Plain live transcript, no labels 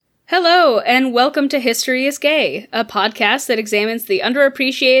Hello, and welcome to History is Gay, a podcast that examines the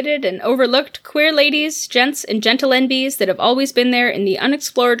underappreciated and overlooked queer ladies, gents, and gentle NBs that have always been there in the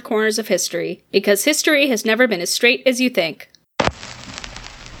unexplored corners of history, because history has never been as straight as you think.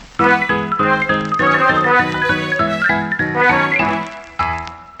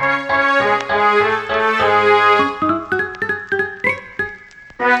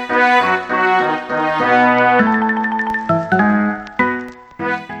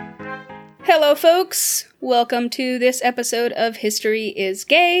 Hello, folks. Welcome to this episode of History is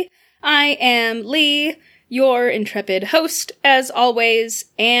Gay. I am Lee, your intrepid host, as always,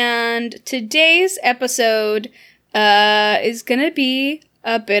 and today's episode is gonna be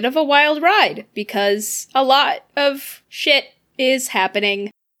a bit of a wild ride, because a lot of shit is happening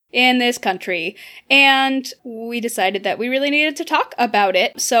in this country, and we decided that we really needed to talk about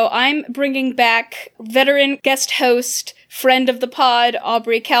it. So I'm bringing back veteran guest host, friend of the pod,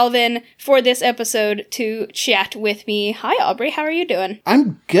 Aubrey Calvin, for this episode to chat with me. Hi, Aubrey. How are you doing?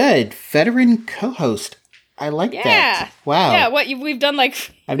 I'm good. Veteran co-host. I like that. Wow. Yeah, we've done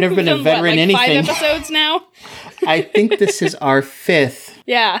like... I've never been a veteran anything. 5 episodes now? I think this is our 5th.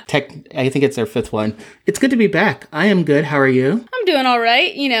 Yeah. I think it's our 5th one. It's good to be back. I am good. How are you? I'm doing all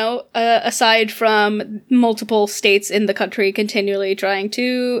right. You know, aside from multiple states in the country continually trying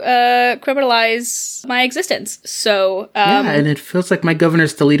to criminalize my existence. So, yeah, and it feels like my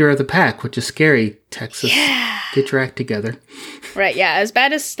governor's the leader of the pack, which is scary. Texas, get your act together. Right, yeah. As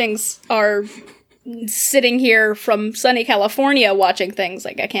bad as things are... sitting here from sunny California watching things,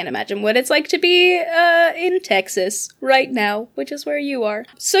 like I can't imagine what it's like to be in Texas right now, which is where you are.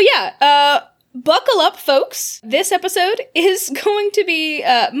 So yeah, buckle up, folks. This episode is going to be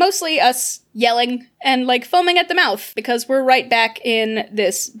mostly us yelling and like foaming at the mouth because we're right back in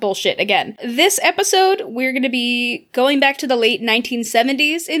this bullshit again. This episode, we're going to be going back to the late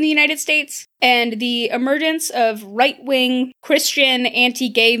 1970s in the United States and the emergence of right-wing Christian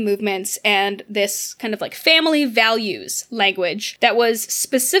anti-gay movements and this kind of like family values language that was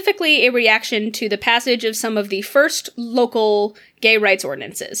specifically a reaction to the passage of some of the first local gay rights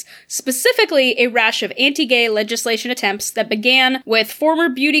ordinances, specifically a rash of anti-gay legislation attempts that began with former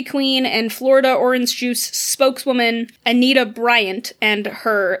beauty queen and Florida Orange Juice spokeswoman Anita Bryant and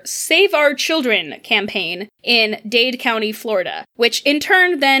her Save Our Children campaign in Dade County, Florida, which in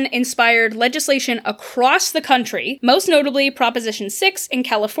turn then inspired legislation across the country, most notably Proposition 6 in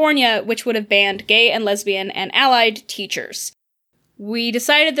California, which would have banned gay and lesbian and allied teachers. We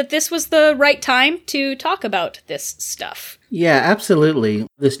decided that this was the right time to talk about this stuff. Yeah, absolutely.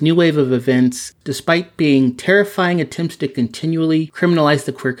 This new wave of events, despite being terrifying attempts to continually criminalize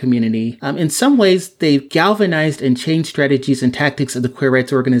the queer community, in some ways they've galvanized and changed strategies and tactics of the queer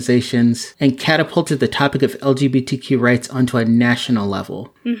rights organizations and catapulted the topic of LGBTQ rights onto a national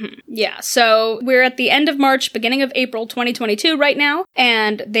level. Mm-hmm. Yeah, so we're at the end of March, beginning of April 2022 right now,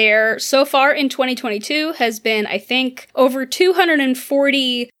 and there, so far in 2022, has been, I think, over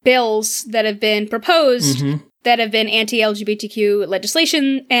 240 bills that have been proposed that have been anti-LGBTQ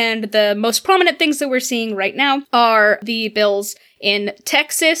legislation, and the most prominent things that we're seeing right now are the bills in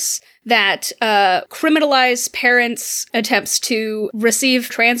Texas that criminalize parents' attempts to receive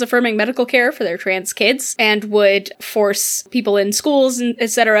trans-affirming medical care for their trans kids and would force people in schools, and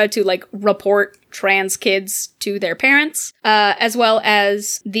etc. to, like, report trans kids to their parents, as well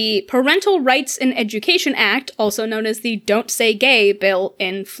as the Parental Rights in Education Act, also known as the Don't Say Gay bill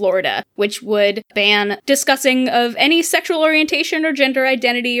in Florida, which would ban discussing of any sexual orientation or gender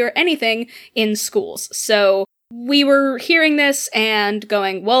identity or anything in schools. So we were hearing this and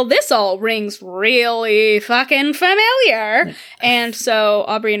going, well, this all rings really fucking familiar. And so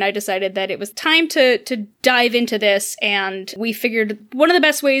Aubrey and I decided that it was time to dive into this, and we figured one of the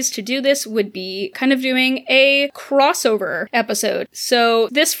best ways to do this would be kind of doing a crossover episode. So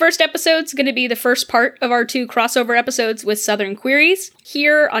this first episode's going to be the first part of our 2 crossover episodes with Southern Queries.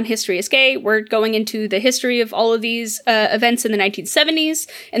 Here on History is Gay, we're going into the history of all of these events in the 1970s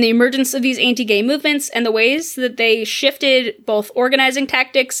and the emergence of these anti-gay movements and the ways that they shifted both organizing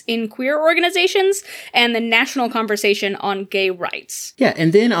tactics in queer organizations and the national conversation on gay rights. Yeah,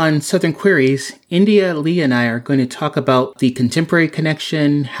 and then on Southern Queries, India, Lee, and I are going to talk about the contemporary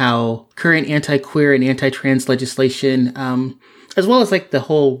connection, how current anti-queer and anti-trans legislation, as well as like the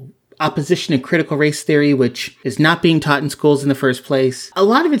whole opposition and critical race theory, which is not being taught in schools in the first place. A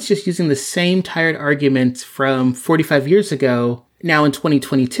lot of it's just using the same tired arguments from 45 years ago, now in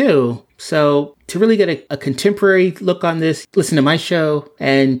 2022. So to really get a contemporary look on this, listen to my show.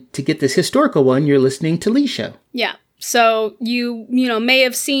 And to get this historical one, you're listening to Lee's show. Yeah. So you may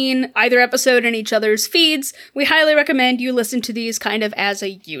have seen either episode in each other's feeds. We highly recommend you listen to these kind of as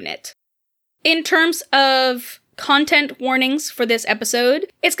a unit. In terms of content warnings for this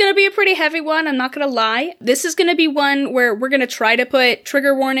episode, it's going to be a pretty heavy one, I'm not going to lie. This is going to be one where we're going to try to put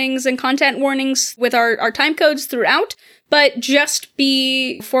trigger warnings and content warnings with our time codes throughout, but just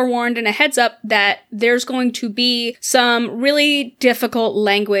be forewarned and a heads up that there's going to be some really difficult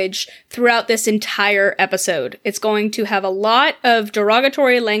language throughout this entire episode. It's going to have a lot of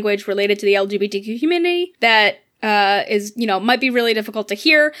derogatory language related to the LGBTQ community that might be really difficult to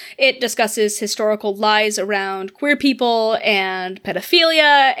hear. It discusses historical lies around queer people and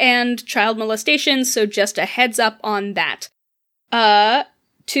pedophilia and child molestation, so just a heads up on that.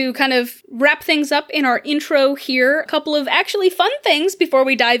 To kind of wrap things up in our intro here, a couple of actually fun things before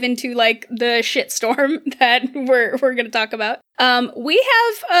we dive into, like, the shitstorm that we're going to talk about. We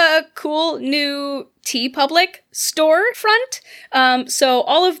have a cool new TeePublic store front. So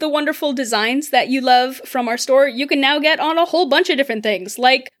all of the wonderful designs that you love from our store, you can now get on a whole bunch of different things,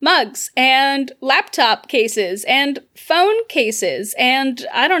 like mugs and laptop cases and phone cases. And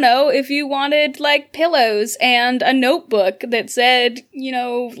I don't know, if you wanted, like, pillows and a notebook that said,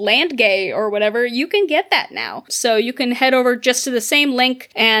 land gay or whatever, you can get that now. So you can head over just to the same link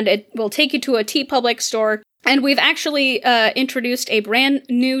and it will take you to a TeePublic store. And we've actually introduced a brand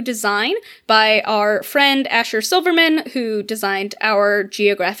new design by our friend Asher Silverman, who designed our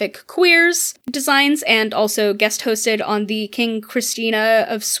Geographic Queers designs and also guest hosted on the King Christina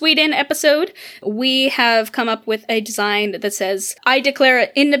of Sweden episode. We have come up with a design that says, "I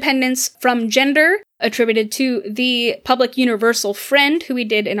declare independence from gender," attributed to the Public Universal Friend, who we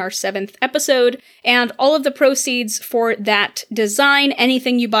did in our 7th episode, and all of the proceeds for that design,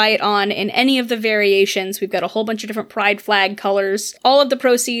 anything you buy it on in any of the variations, we've got a whole bunch of different pride flag colors, all of the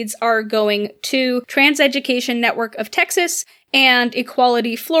proceeds are going to Trans Education Network of Texas and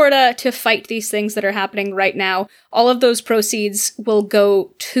Equality Florida to fight these things that are happening right now. All of those proceeds will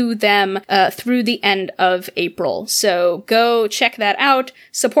go to them through the end of April. So go check that out,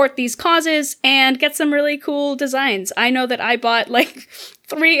 support these causes, and get some really cool designs. I know that I bought,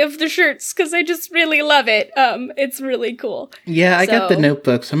 3 of the shirts because I just really love it. It's really cool. Yeah, I got the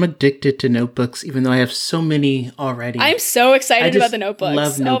notebooks. I'm addicted to notebooks, even though I have so many already. I'm so excited about the notebooks. I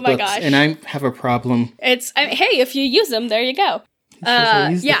love notebooks. Oh my gosh. And I have a problem. Hey, if you use them, there you go.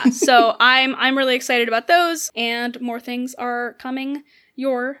 Yeah, so I'm really excited about those, and more things are coming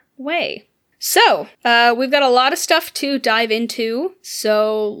your way. So, we've got a lot of stuff to dive into,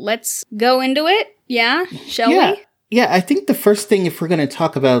 so let's go into it. Yeah? Shall we? Yeah, I think the first thing, if we're going to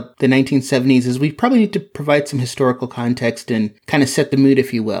talk about the 1970s, is we probably need to provide some historical context and kind of set the mood,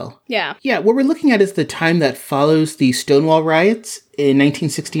 if you will. Yeah. Yeah, what we're looking at is the time that follows the Stonewall riots in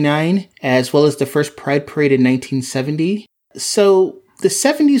 1969, as well as the first Pride Parade in 1970. So the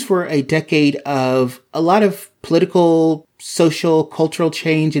 70s were a decade of a lot of political, social, cultural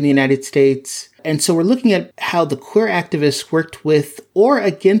change in the United States. And so we're looking at how the queer activists worked with or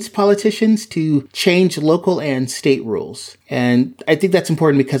against politicians to change local and state rules. And I think that's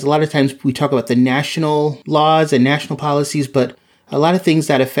important because a lot of times we talk about the national laws and national policies, but a lot of things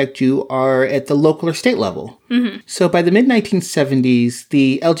that affect you are at the local or state level. Mm-hmm. So by the mid-1970s,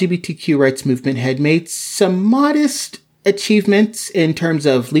 the LGBTQ rights movement had made some modest achievements in terms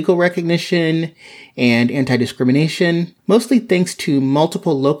of legal recognition and anti-discrimination, mostly thanks to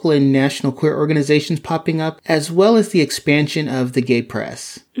multiple local and national queer organizations popping up, as well as the expansion of the gay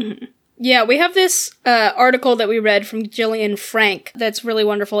press. Mm-hmm. Yeah, we have this article that we read from Gillian Frank that's really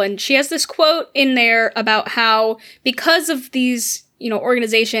wonderful, and she has this quote in there about how because of these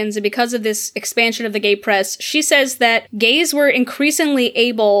organizations and because of this expansion of the gay press, she says that gays were increasingly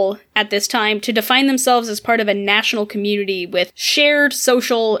able at this time to define themselves as part of a national community with shared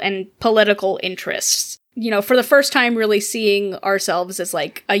social and political interests. For the first time really seeing ourselves as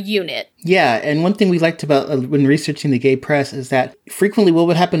like a unit. Yeah, and one thing we liked about when researching the gay press is that frequently what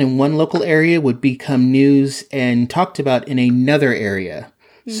would happen in one local area would become news and talked about in another area.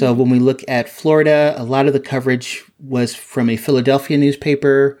 Mm-hmm. So when we look at Florida, a lot of the coverage was from a Philadelphia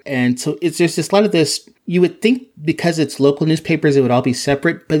newspaper. And so there's just a lot of this. You would think because it's local newspapers, it would all be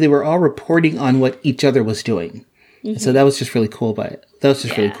separate, but they were all reporting on what each other was doing. Mm-hmm. And so that was just really cool.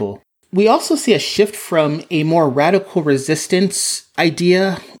 Really cool. We also see a shift from a more radical resistance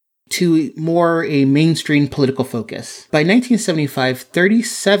idea to more a mainstream political focus. By 1975,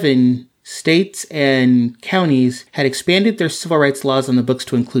 37 states and counties had expanded their civil rights laws on the books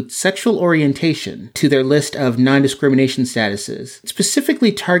to include sexual orientation to their list of non-discrimination statuses,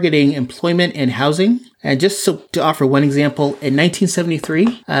 specifically targeting employment and housing. And just so to offer one example, in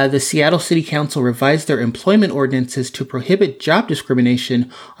 1973, the Seattle City Council revised their employment ordinances to prohibit job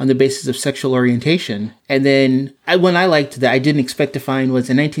discrimination on the basis of sexual orientation. And then one I liked that I didn't expect to find was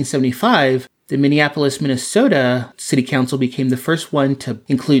in 1975, the Minneapolis, Minnesota City Council became the first one to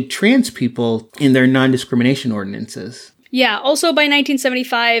include trans people in their non-discrimination ordinances. Yeah, also by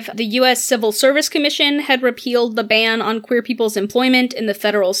 1975, the U.S. Civil Service Commission had repealed the ban on queer people's employment in the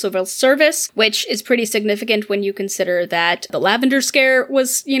federal civil service, which is pretty significant when you consider that the Lavender Scare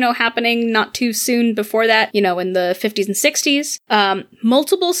was, happening not too soon before that, in the 50s and 60s.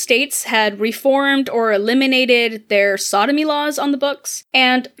 Multiple states had reformed or eliminated their sodomy laws on the books.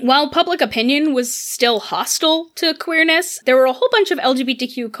 And while public opinion was still hostile to queerness, there were a whole bunch of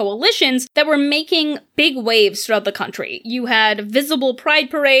LGBTQ coalitions that were making big waves throughout the country. You had visible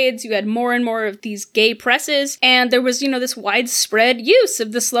pride parades, you had more and more of these gay presses, and there was, this widespread use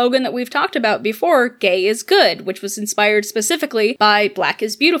of the slogan that we've talked about before, gay is good, which was inspired specifically by Black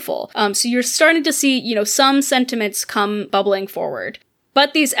is beautiful. So you're starting to see, some sentiments come bubbling forward.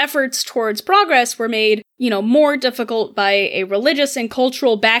 But these efforts towards progress were made, more difficult by a religious and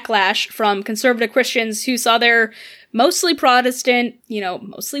cultural backlash from conservative Christians who saw their mostly Protestant,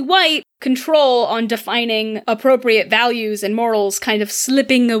 mostly white, control on defining appropriate values and morals kind of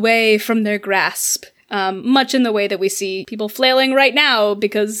slipping away from their grasp. Much in the way that we see people flailing right now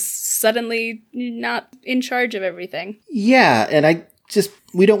because suddenly you're not in charge of everything. Yeah, and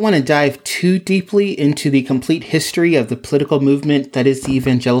we don't want to dive too deeply into the complete history of the political movement that is the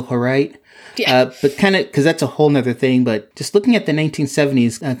evangelical right. Yeah. But kind of, because that's a whole nother thing, but just looking at the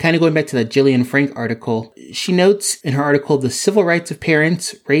 1970s, kind of going back to that Gillian Frank article, she notes in her article, the civil rights of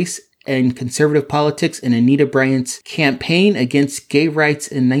parents, race, and conservative politics in Anita Bryant's campaign against gay rights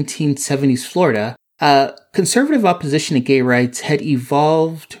in 1970s Florida. Conservative opposition to gay rights had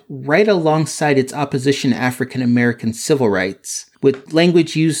evolved right alongside its opposition to African American civil rights, with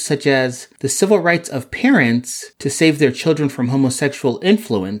language used such as the civil rights of parents to save their children from homosexual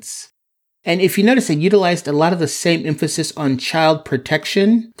influence. And if you notice, it utilized a lot of the same emphasis on child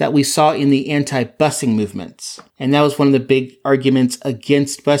protection that we saw in the anti-busing movements. And that was one of the big arguments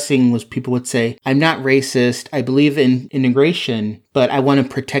against busing was people would say, I'm not racist, I believe in integration, but I want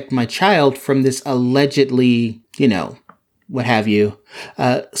to protect my child from this allegedly, what have you.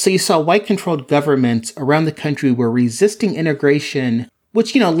 So you saw white-controlled governments around the country were resisting integration,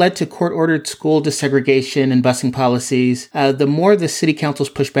 which, led to court-ordered school desegregation and busing policies. The more the city councils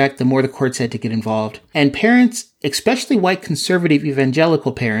pushed back, the more the courts had to get involved. And parents, especially white conservative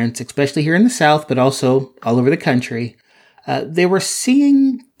evangelical parents, especially here in the South, but also all over the country, they were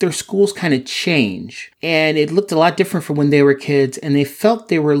seeing their schools kind of change. And it looked a lot different from when they were kids, and they felt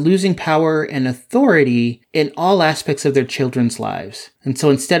they were losing power and authority in all aspects of their children's lives. And so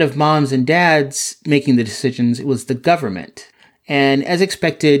instead of moms and dads making the decisions, it was the government. And as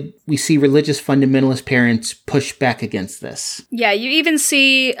expected, we see religious fundamentalist parents push back against this. Yeah, you even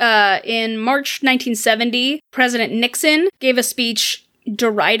see in March 1970, President Nixon gave a speech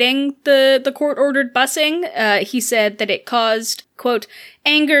deriding the court-ordered busing. He said that it caused, quote,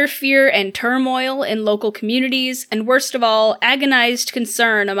 anger, fear, and turmoil in local communities, and worst of all, agonized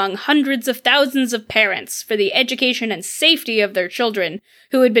concern among hundreds of thousands of parents for the education and safety of their children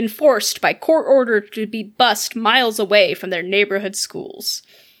who had been forced by court order to be bused miles away from their neighborhood schools.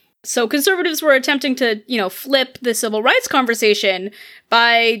 So conservatives were attempting to, flip the civil rights conversation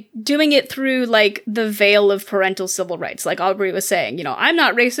by doing it through, the veil of parental civil rights. Like Aubrey was saying, I'm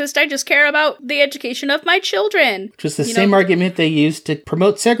not racist, I just care about the education of my children. Which was the same argument they used to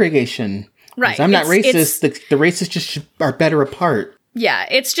promote segregation. Right. I'm not racist, the races just are better apart. Yeah,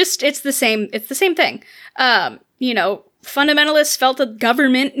 it's the same thing. Fundamentalists felt that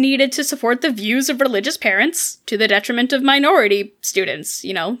government needed to support the views of religious parents to the detriment of minority students.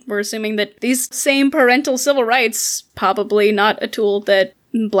 We're assuming that these same parental civil rights, probably not a tool that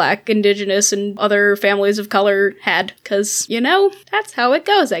Black, Indigenous, and other families of color had, because, that's how it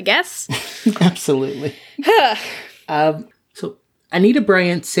goes, I guess. Absolutely. So Anita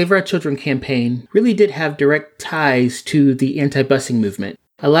Bryant's Save Our Children campaign really did have direct ties to the anti-busing movement.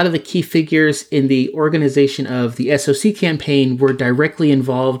 A lot of the key figures in the organization of the SOC campaign were directly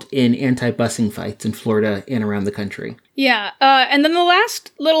involved in anti-busing fights in Florida and around the country. Yeah, and then the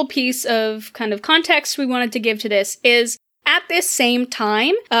last little piece of kind of context we wanted to give to this is at this same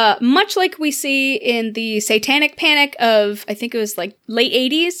time, much like we see in the Satanic Panic of, I think it was late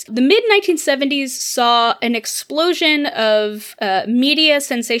 80s, the mid-1970s saw an explosion of media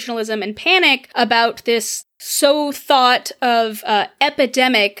sensationalism and panic about this thought of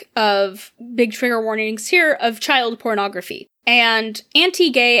epidemic of, big trigger warnings here, of child pornography. And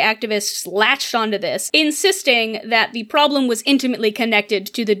anti-gay activists latched onto this, insisting that the problem was intimately connected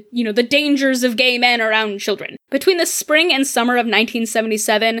to the dangers of gay men around children. Between the spring and summer of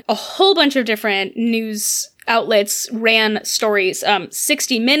 1977, a whole bunch of different news outlets ran stories.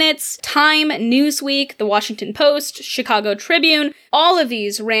 60 Minutes, Time, Newsweek, The Washington Post, Chicago Tribune, all of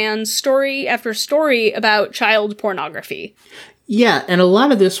these ran story after story about child pornography. Yeah, and a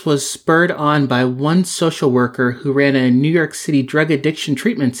lot of this was spurred on by one social worker who ran a New York City drug addiction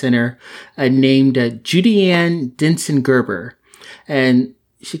treatment center named Judy Ann Denson Gerber. And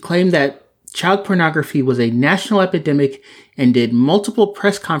she claimed that child pornography was a national epidemic and did multiple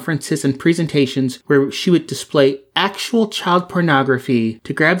press conferences and presentations where she would display actual child pornography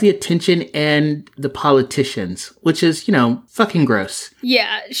to grab the attention and the politicians, which is, fucking gross.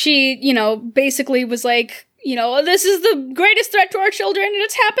 Yeah, she, basically was like, this is the greatest threat to our children, and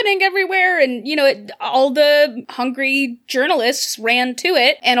it's happening everywhere. And, all the hungry journalists ran to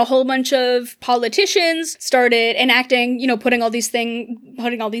it, and a whole bunch of politicians started enacting, putting all these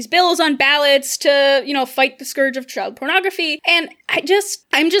bills on ballots to, fight the scourge of child pornography. And I'm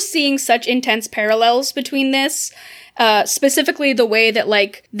just seeing such intense parallels between this. Specifically the way that,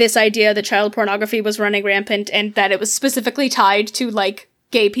 this idea that child pornography was running rampant and that it was specifically tied to,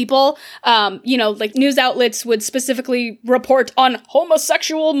 gay people, news outlets would specifically report on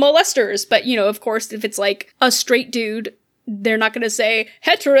homosexual molesters. But, of course, if it's a straight dude, they're not going to say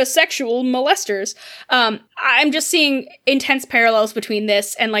heterosexual molesters. I'm just seeing intense parallels between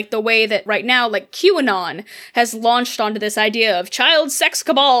this and the way that right now, QAnon has launched onto this idea of child sex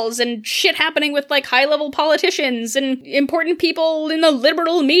cabals and shit happening with high level politicians and important people in the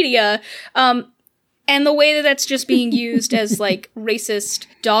liberal media. And the way that that's just being used as, racist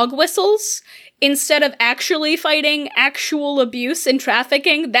dog whistles, instead of actually fighting actual abuse and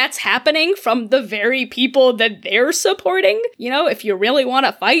trafficking, that's happening from the very people that they're supporting. If you really want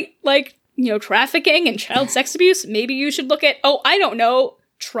to fight, trafficking and child sex abuse, maybe you should look at,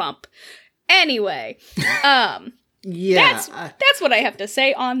 Trump. Anyway, yeah, that's what I have to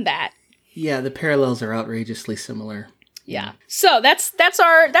say on that. Yeah, the parallels are outrageously similar. Yeah. So that's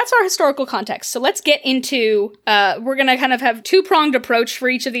our historical context. So let's get into, we're going to kind of have a two-pronged approach for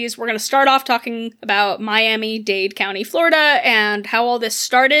each of these. We're going to start off talking about Miami-Dade County, Florida, and how all this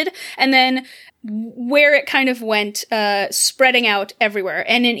started, and then where it kind of went, spreading out everywhere.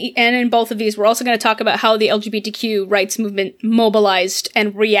 And in both of these, we're also going to talk about how the LGBTQ rights movement mobilized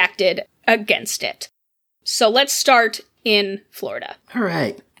and reacted against it. So let's start in Florida. All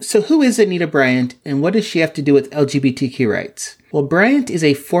right. So who is Anita Bryant, and what does she have to do with LGBTQ rights? Well, Bryant is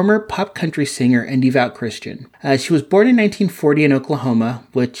a former pop country singer and devout Christian. She was born in 1940 in Oklahoma,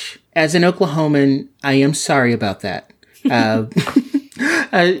 which, as an Oklahoman, I am sorry about that. In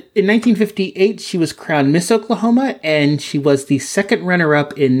 1958, she was crowned Miss Oklahoma, and she was the second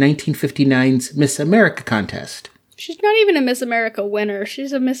runner-up in 1959's Miss America contest. She's not even a Miss America winner.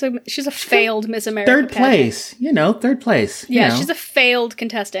 She's a failed Miss America. Third place. Third place. She's a failed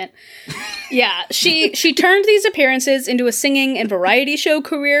contestant. Yeah, she turned these appearances into a singing and variety show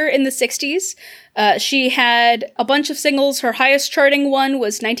career in the 60s. She had a bunch of singles. Her highest charting one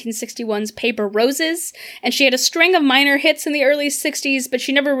was 1961's Paper Roses, and she had a string of minor hits in the early 60s, but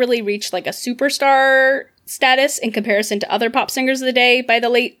she never really reached a superstar status in comparison to other pop singers of the day. By the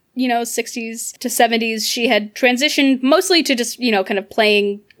late 60s to 70s, she had transitioned mostly to just, kind of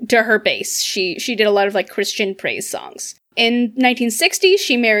playing to her bass. She did a lot of Christian praise songs. In 1960,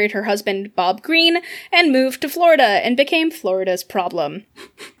 she married her husband, Bob Green, and moved to Florida and became Florida's problem.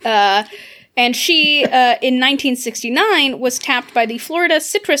 And she, in 1969, was tapped by the Florida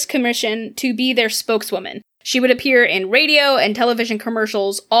Citrus Commission to be their spokeswoman. She would appear in radio and television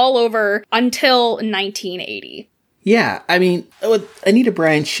commercials all over until 1980. Yeah, I mean, with Anita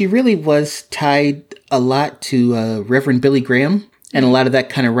Bryant, she really was tied a lot to Reverend Billy Graham, and a lot of that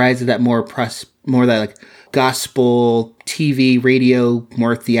kind of rides of that more that gospel, TV, radio,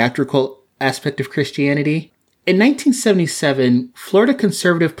 more theatrical aspect of Christianity. In 1977, Florida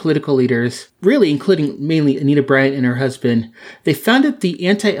conservative political leaders, really including mainly Anita Bryant and her husband, they founded the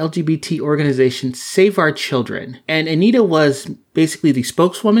anti-LGBT organization Save Our Children. And Anita was basically the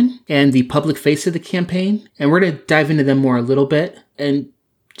spokeswoman and the public face of the campaign. And we're going to dive into them more a little bit. And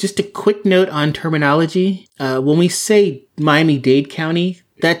just a quick note on terminology. When we say Miami-Dade County,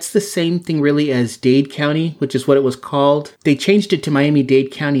 that's the same thing really as Dade County, which is what it was called. They changed it to Miami-Dade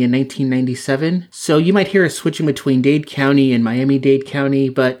County in 1997. So you might hear us switching between Dade County and Miami-Dade County,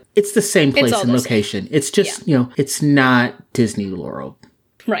 but it's the same place and location. It's just, it's not Disney World.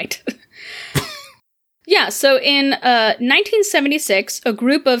 Right. Yeah, so in 1976, a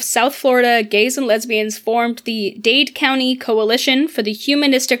group of South Florida gays and lesbians formed the Dade County Coalition for the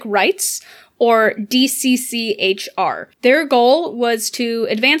Humanistic Rights, or DCCHR. Their goal was to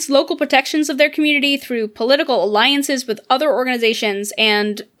advance local protections of their community through political alliances with other organizations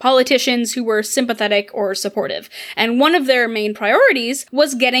and politicians who were sympathetic or supportive. And one of their main priorities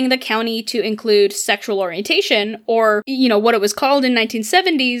was getting the county to include sexual orientation, or, what it was called in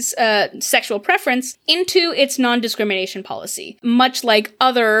 1970s, sexual preference, into its non-discrimination policy, much like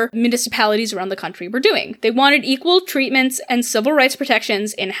other municipalities around the country were doing. They wanted equal treatments and civil rights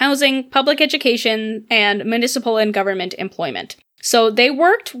protections in housing, public education, and municipal and government employment. So they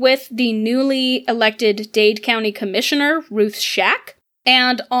worked with the newly elected Dade County Commissioner, Ruth Shack,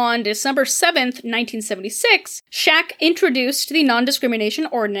 and on December 7th, 1976, Shack introduced the non-discrimination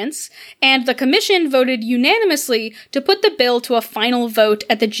ordinance, and the commission voted unanimously to put the bill to a final vote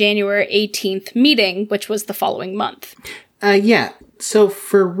at the January 18th meeting, which was the following month. Yeah. So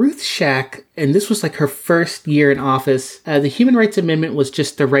for Ruth Shack, and this was like her first year in office, the Human Rights Amendment was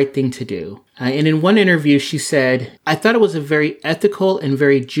just the right thing to do. And in one interview, she said, "I thought it was a very ethical and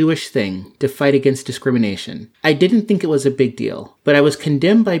very Jewish thing to fight against discrimination. I didn't think it was a big deal, but I was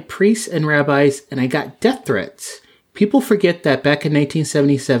condemned by priests and rabbis, and I got death threats. People forget that back in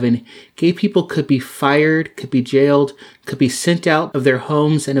 1977, gay people could be fired, could be jailed, could be sent out of their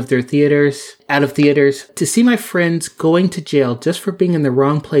homes and of their theaters. To see my friends going to jail just for being in the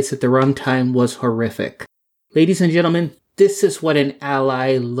wrong place at the wrong time was horrific." Ladies and gentlemen, this is what an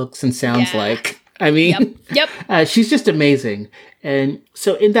ally looks and sounds like. I mean, Yep. She's just amazing. And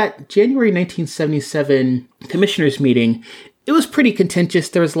so in that January 1977 commissioners meeting, it was pretty contentious.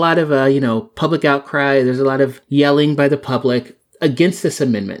 There was a lot of, public outcry. There's a lot of yelling by the public against this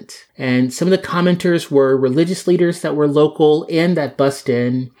amendment. And some of the commenters were religious leaders that were local and that bussed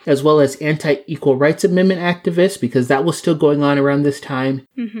in, as well as anti-equal rights amendment activists, because that was still going on around this time.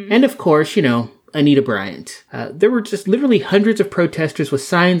 Mm-hmm. And of course, Anita Bryant. There were just literally hundreds of protesters with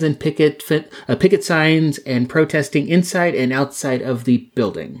signs and picket signs and protesting inside and outside of the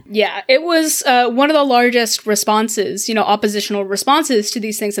building. Yeah, it was one of the largest responses, oppositional responses to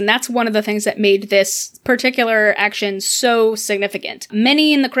these things, and that's one of the things that made this particular action so significant.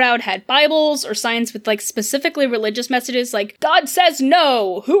 Many in the crowd had Bibles or signs with specifically religious messages like, "God says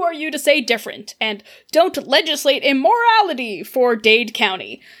no, who are you to say different?" and "Don't legislate immorality for Dade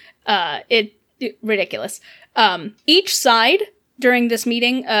County." Ridiculous. Each side during this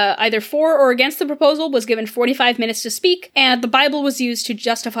meeting, either for or against the proposal, was given 45 minutes to speak, and the Bible was used to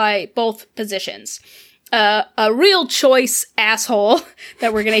justify both positions. A real choice asshole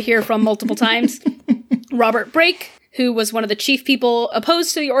that we're going to hear from multiple times, Robert Brake, who was one of the chief people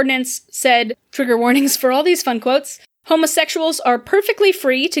opposed to the ordinance, said, trigger warnings for all these fun quotes, "Homosexuals are perfectly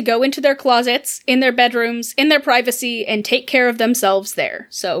free to go into their closets, in their bedrooms, in their privacy, and take care of themselves there."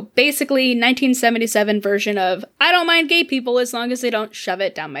 So basically, 1977 version of, I don't mind gay people as long as they don't shove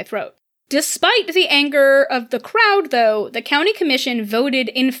it down my throat. Despite the anger of the crowd, though, the county commission voted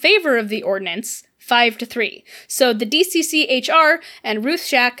in favor of the ordinance, 5-3. So the DCCHR and Ruth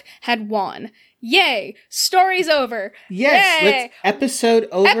Shack had won. Yay! Story's over. Yes, Yay! Episode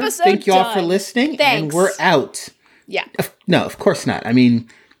over. Episode Thank you all done. for listening, Thanks. and we're out. Yeah. No, of course not. I mean,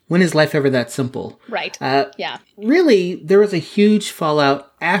 when is life ever that simple? Right. Yeah. Really, there was a huge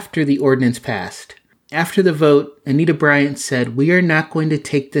fallout after the ordinance passed. After the vote, Anita Bryant said, "We are not going to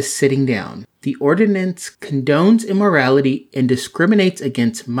take this sitting down. The ordinance condones immorality and discriminates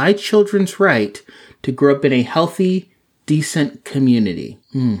against my children's right to grow up in a healthy, decent community."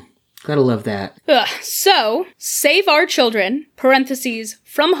 Gotta love that. So, Save Our Children, parentheses,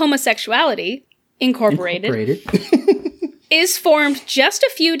 from Homosexuality, Incorporated. is formed just a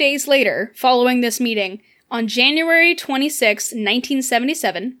few days later following this meeting on January 26,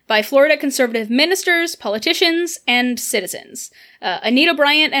 1977, by Florida conservative ministers, politicians, and citizens. Anita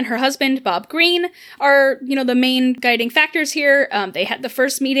Bryant and her husband, Bob Green, are, the main guiding factors here. They had the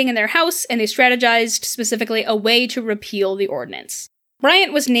first meeting in their house, and they strategized specifically a way to repeal the ordinance.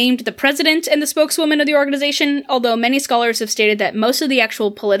 Bryant was named the president and the spokeswoman of the organization, although many scholars have stated that most of the actual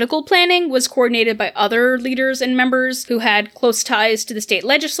political planning was coordinated by other leaders and members who had close ties to the state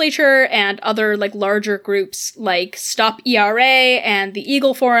legislature and other larger groups like Stop ERA and the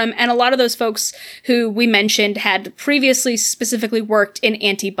Eagle Forum, and a lot of those folks who we mentioned had previously specifically worked in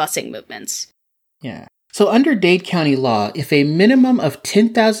anti-busing movements. Yeah. So under Dade County law, if a minimum of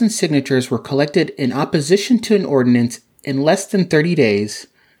 10,000 signatures were collected in opposition to an ordinance in less than 30 days,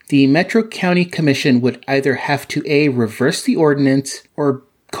 the Metro County Commission would either have to A, reverse the ordinance or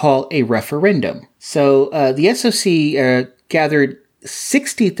call a referendum. So the SOC gathered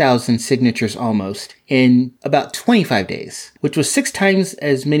 60,000 signatures almost in about 25 days, which was 6 times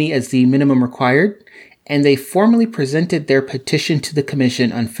as many as the minimum required. And they formally presented their petition to the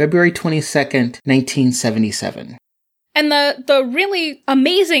commission on February 22nd, 1977. And the really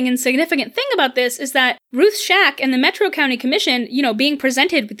amazing and significant thing about this is that Ruth Shack and the Metro County Commission, being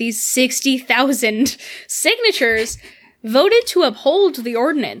presented with these 60,000 signatures, voted to uphold the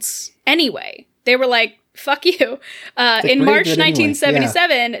ordinance anyway. They were like, fuck you. In March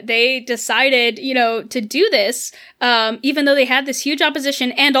 1977, they decided, to do this, even though they had this huge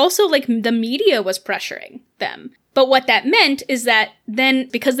opposition, and also, the media was pressuring them. But what that meant is that then,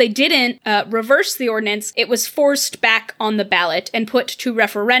 because they didn't reverse the ordinance, it was forced back on the ballot and put to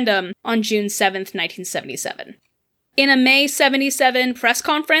referendum on June 7th, 1977. In a May 77 press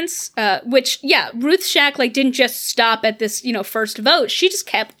conference, Ruth Shack, didn't just stop at this, first vote.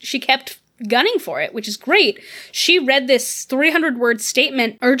 She kept gunning for it, which is great. She read this 300-word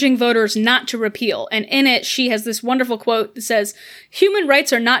statement urging voters not to repeal, and in it, she has this wonderful quote that says, "Human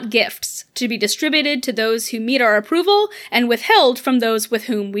rights are not gifts to be distributed to those who meet our approval and withheld from those with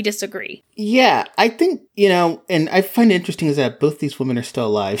whom we disagree." Yeah, I think, and I find it interesting is that both these women are still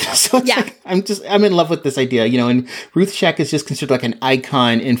alive. So it's I'm in love with this idea, and Ruth Shack is just considered an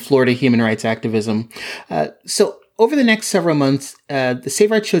icon in Florida human rights activism. Over the next several months, the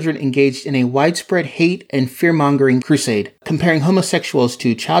Save Our Children engaged in a widespread hate and fear-mongering crusade, comparing homosexuals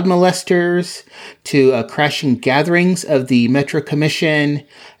to child molesters, to crashing gatherings of the Metro Commission,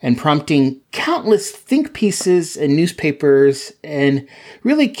 and prompting countless think pieces and newspapers, and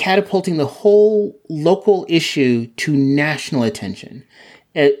really catapulting the whole local issue to national attention.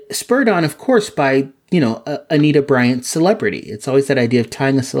 Spurred on, of course, by Anita Bryant's celebrity. It's always that idea of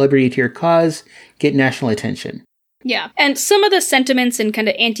tying a celebrity to your cause, get national attention. Yeah. And some of the sentiments and kind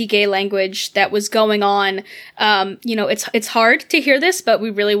of anti-gay language that was going on, it's hard to hear this, but we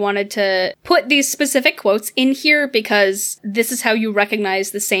really wanted to put these specific quotes in here because this is how you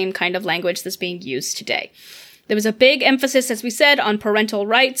recognize the same kind of language that's being used today. There was a big emphasis, as we said, on parental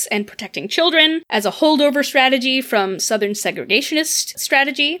rights and protecting children as a holdover strategy from Southern segregationist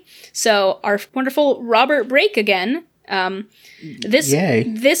strategy. So our wonderful Robert Brake again,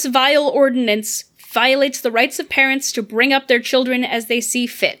 this vile ordinance violates the rights of parents to bring up their children as they see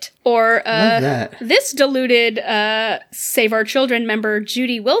fit. Or this deluded Save Our Children member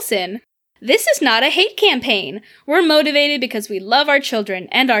Judy Wilson, "This is not a hate campaign. We're motivated because we love our children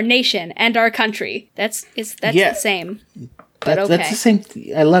and our nation and our country." That's the same. But okay. That's the same.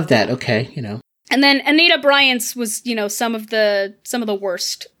 I love that. Okay, And then Anita Bryant's was, some of the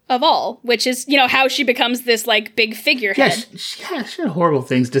worst of all, which is, how she becomes this big figurehead. Yeah, she had horrible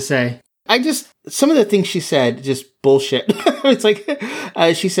things to say. Some of the things she said, just bullshit.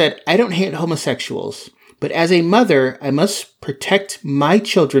 It's she said, "I don't hate homosexuals, but as a mother, I must protect my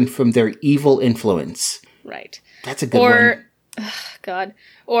children from their evil influence." Right. That's a good one. God.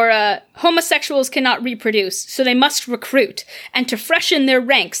 Or, homosexuals cannot reproduce, so they must recruit. And to freshen their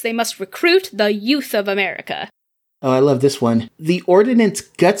ranks, they must recruit the youth of America. Oh, I love this one. "The ordinance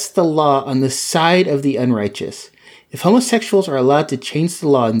guts the law on the side of the unrighteous. If homosexuals are allowed to change the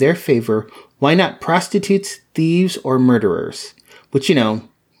law in their favor, why not prostitutes, thieves, or murderers?" Which,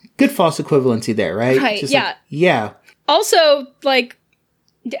 good false equivalency there, right? Right, just yeah. Yeah. Also,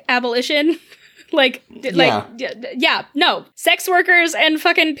 abolition. No. Sex workers and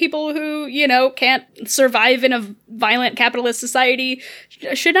fucking people who, can't survive in a violent capitalist society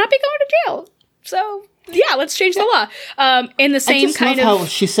should not be going to jail. So, yeah, let's change the law. In the same kind of... how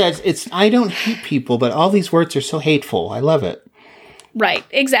she says, I don't hate people, but all these words are so hateful. I love it. Right,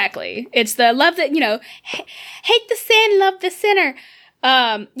 exactly. It's the love that, hate the sin, love the sinner.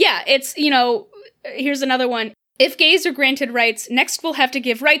 It's, here's another one. "If gays are granted rights, next we'll have to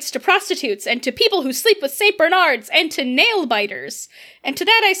give rights to prostitutes and to people who sleep with St. Bernards and to nail biters." And to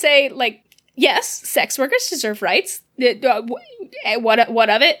that I say, yes, sex workers deserve rights. What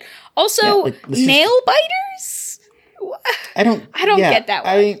of it? Also, nail biters? I don't get that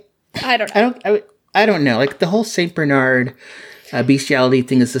one. I don't know. The whole St. Bernard bestiality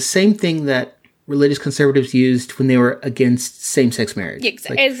thing is the same thing that religious conservatives used when they were against same-sex marriage.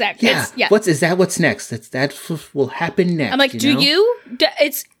 Exactly. Yeah. What's next? That's what will happen next. I'm like,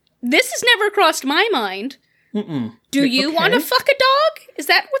 this has never crossed my mind. Mm-mm. Do you want to fuck a dog? Is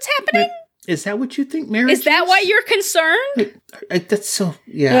that what's happening? Is that what you think marriage is? Is that why you're concerned? That's so,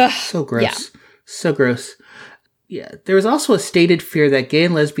 so gross. Yeah. So gross. Yeah. There was also a stated fear that gay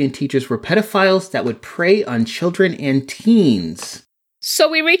and lesbian teachers were pedophiles that would prey on children and teens. So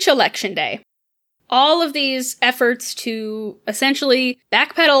we reach Election Day. all of these efforts to essentially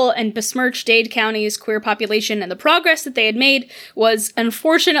backpedal and besmirch Dade County's queer population and the progress that they had made was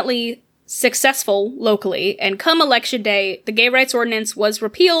unfortunately successful locally, and come election day, the gay rights ordinance was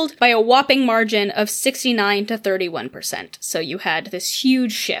repealed by a whopping margin of 69 to 31%. So you had this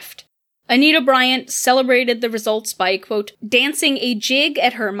huge shift. Anita Bryant celebrated the results by, quote, dancing a jig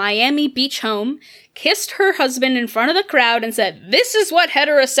at her Miami Beach home, kissed her husband in front of the crowd, and said, "This is what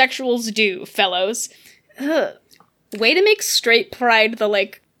heterosexuals do, fellows." Ugh. Way to make straight pride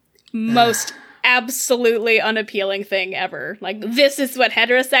the, most absolutely unappealing thing ever. This is what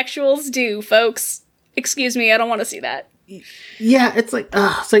heterosexuals do, folks. Excuse me, I don't want to see that. Yeah, it's like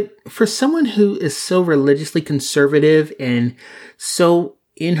for someone who is so religiously conservative and so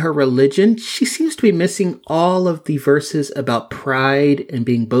in her religion, she seems to be missing all of the verses about pride and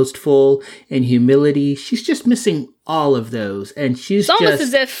being boastful and humility. She's just missing all of those. And she's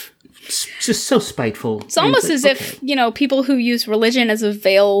just so spiteful. It's almost as if, people who use religion as a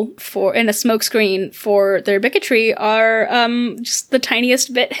veil and a smokescreen for their bigotry are just the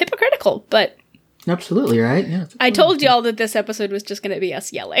tiniest bit hypocritical. But absolutely, right? Yeah. I told y'all that this episode was just going to be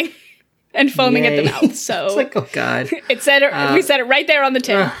us yelling and foaming at the mouth. So it's like, oh God. We said it right there on the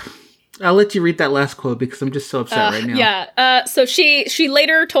tin. I'll let you read that last quote because I'm just so upset right now. Yeah. So she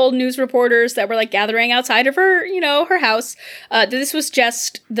later told news reporters that were gathering outside of her, her house, that this was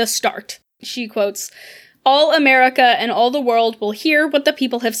just the start. She quotes, "All America and all the world will hear what the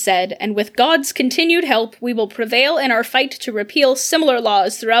people have said, and with God's continued help, we will prevail in our fight to repeal similar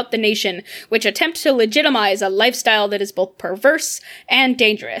laws throughout the nation, which attempt to legitimize a lifestyle that is both perverse and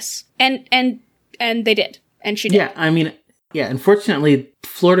dangerous." And they did. And she did. Yeah, unfortunately,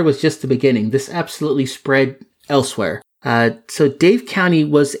 Florida was just the beginning. This absolutely spread elsewhere. So Dade County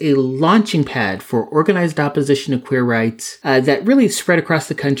was a launching pad for organized opposition to queer rights that really spread across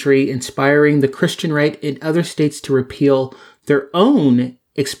the country, inspiring the Christian right in other states to repeal their own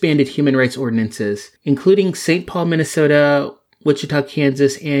expanded human rights ordinances, including St. Paul, Minnesota, Wichita,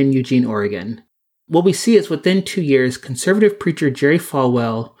 Kansas, and Eugene, Oregon. What we see is within 2 years, conservative preacher Jerry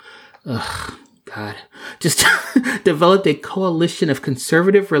Falwell, just developed a coalition of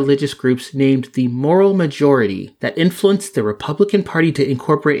conservative religious groups named the Moral Majority that influenced the Republican Party to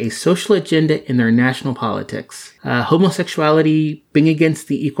incorporate a social agenda in their national politics. Homosexuality, being against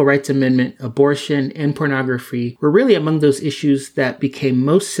the Equal Rights Amendment, abortion, and pornography were really among those issues that became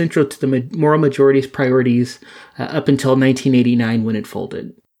most central to the Moral Majority's priorities up until 1989 when it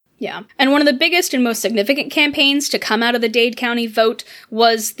folded. Yeah. And one of the biggest and most significant campaigns to come out of the Dade County vote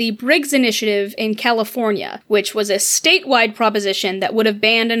was the Briggs Initiative in California, which was a statewide proposition that would have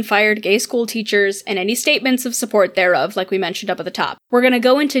banned and fired gay school teachers and any statements of support thereof, like we mentioned up at the top. We're going to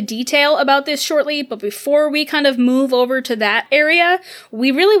go into detail about this shortly, but before we kind of move over to that area,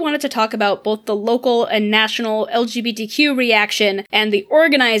 we really wanted to talk about both the local and national LGBTQ reaction and the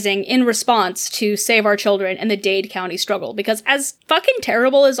organizing in response to Save Our Children and the Dade County struggle, because as fucking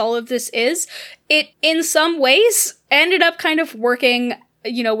terrible as all of this is, it in some ways ended up kind of working,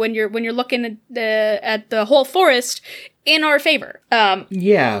 when you're looking at the whole forest, in our favor. While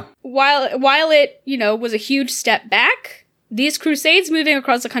it, was a huge step back, these crusades moving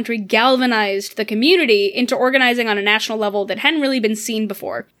across the country galvanized the community into organizing on a national level that hadn't really been seen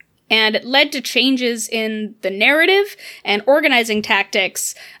before. And it led to changes in the narrative and organizing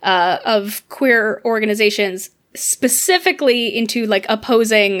tactics of queer organizations, specifically into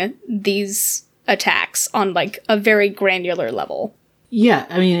opposing these attacks on a very granular level.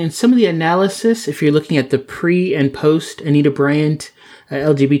 Yeah, in some of the analysis, if you're looking at the pre and post Anita Bryant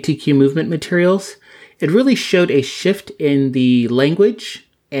LGBTQ movement materials, it really showed a shift in the language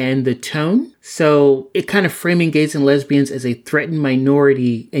and the tone. So it kind of framing gays and lesbians as a threatened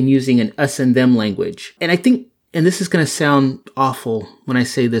minority and using an us and them language. And I think, and this is going to sound awful when I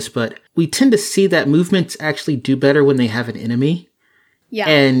say this, but we tend to see that movements actually do better when they have an enemy. Yeah.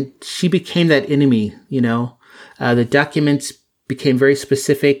 And she became that enemy, The documents became very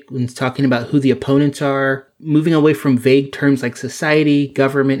specific when talking about who the opponents are, moving away from vague terms like society,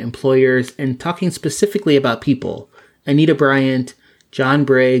 government, employers, and talking specifically about people. Anita Bryant, John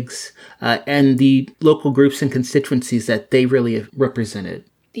Briggs, and the local groups and constituencies that they really represented.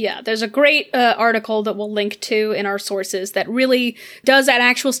 Yeah, there's a great article that we'll link to in our sources that really does an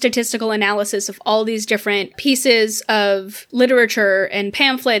actual statistical analysis of all these different pieces of literature and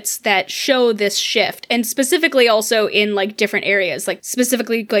pamphlets that show this shift, and specifically also in different areas,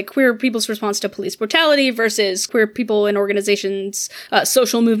 specifically queer people's response to police brutality versus queer people in organizations,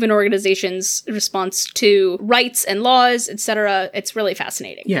 social movement organizations' response to rights and laws, etc. It's really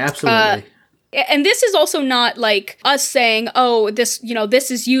fascinating. Yeah, absolutely. And this is also not like us saying, oh, this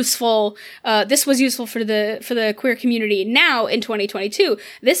is useful. This was useful for the queer community now in 2022.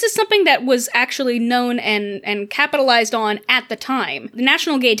 This is something that was actually known and capitalized on at the time. The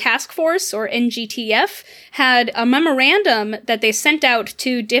National Gay Task Force, or NGTF, had a memorandum that they sent out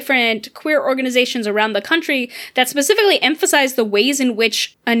to different queer organizations around the country that specifically emphasized the ways in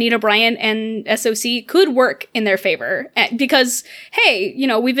which Anita Bryant and SOC could work in their favor. Because, hey,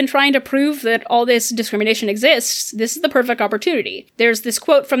 we've been trying to prove that all this discrimination exists. This is the perfect opportunity. There's this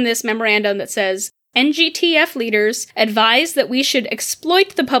quote from this memorandum that says, NGTF leaders advise that we should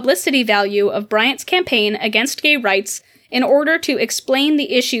exploit the publicity value of Bryant's campaign against gay rights in order to explain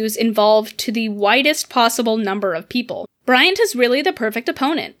the issues involved to the widest possible number of people. Bryant is really the perfect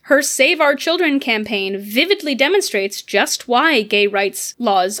opponent. Her Save Our Children campaign vividly demonstrates just why gay rights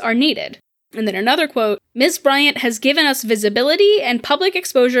laws are needed. And then another quote, Ms. Bryant has given us visibility and public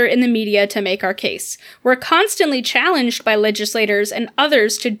exposure in the media to make our case. We're constantly challenged by legislators and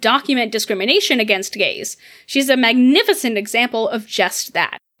others to document discrimination against gays. She's a magnificent example of just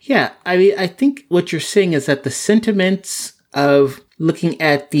that. Yeah, I mean, I think what you're saying is that the sentiments of looking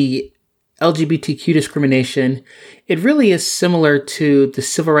at the LGBTQ discrimination, it really is similar to the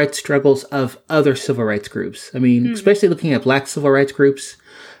civil rights struggles of other civil rights groups. I mean, especially looking at Black civil rights groups.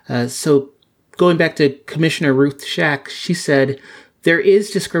 So going back to Commissioner Ruth Shack, she said, there is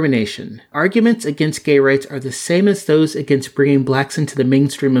discrimination. Arguments against gay rights are the same as those against bringing Blacks into the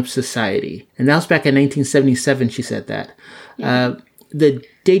mainstream of society. And that was back in 1977, she said that. The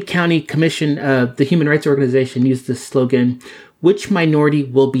Dade County Commission, the Human Rights Organization, used the slogan, which minority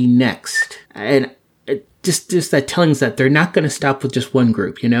will be next? And just that telling us that they're not going to stop with just one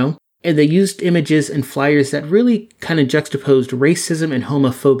group, And they used images and flyers that really kind of juxtaposed racism and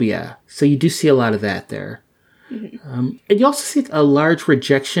homophobia. So you do see a lot of that there. And you also see a large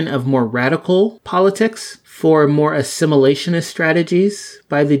rejection of more radical politics for more assimilationist strategies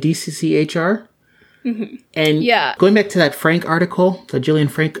by the DCCHR. And going back to that Frank article, the Gillian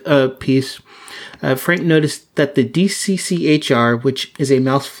Frank piece, Frank noticed that the DCCHR, which is a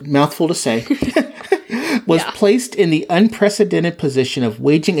mouthful to say, was placed in the unprecedented position of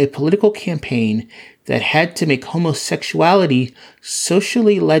waging a political campaign that had to make homosexuality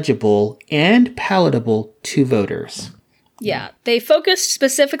socially legible and palatable to voters. Yeah, they focused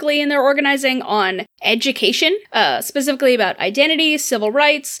specifically in their organizing on education, specifically about identity, civil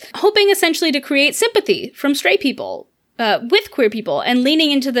rights, hoping essentially to create sympathy from straight people with queer people, and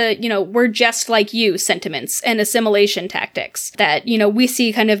leaning into the, we're just like you sentiments and assimilation tactics that, we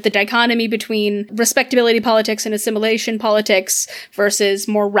see kind of the dichotomy between respectability politics and assimilation politics versus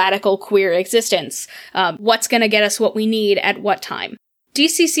more radical queer existence. What's going to get us what we need at what time?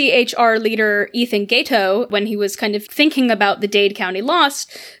 DCCHR leader Ethan Gato, when he was kind of thinking about the Dade County loss,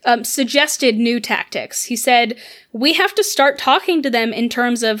 suggested new tactics. He said, we have to start talking to them in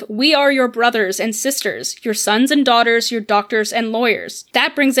terms of, we are your brothers and sisters, your sons and daughters, your doctors and lawyers.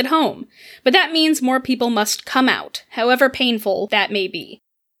 That brings it home. But that means more people must come out, however painful that may be.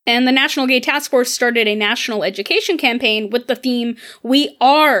 And the National Gay Task Force started a national education campaign with the theme, we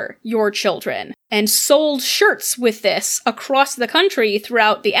are your children, and sold shirts with this across the country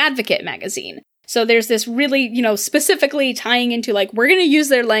throughout the Advocate magazine. So there's this really, specifically tying into, we're going to use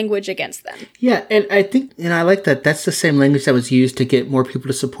their language against them. Yeah, and I think, I like that that's the same language that was used to get more people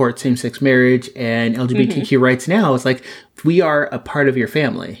to support same-sex marriage and LGBTQ rights now. It's like, we are a part of your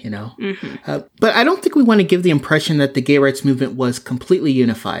family, But I don't think we want to give the impression that the gay rights movement was completely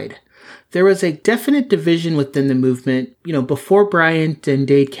unified. There was a definite division within the movement. Before Bryant and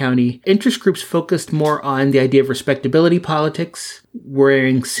Dade County, interest groups focused more on the idea of respectability politics,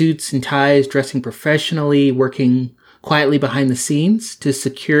 wearing suits and ties, dressing professionally, working quietly behind the scenes to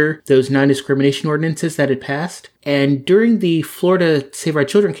secure those non-discrimination ordinances that had passed. And during the Florida Save Our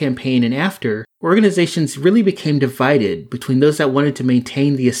Children campaign and after, organizations really became divided between those that wanted to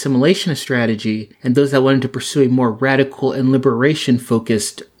maintain the assimilationist strategy and those that wanted to pursue a more radical and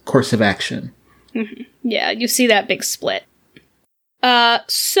liberation-focused course of action. Yeah, you see that big split.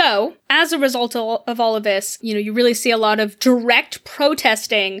 So, as a result of all of this, you really see a lot of direct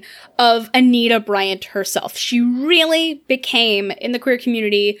protesting of Anita Bryant herself. She really became, in the queer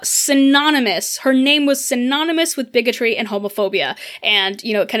community, synonymous. Her name was synonymous with bigotry and homophobia. And,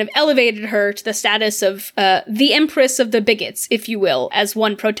 it kind of elevated her to the status of the Empress of the Bigots, if you will, as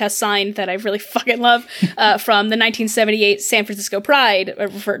one protest sign that I really fucking love from the 1978 San Francisco Pride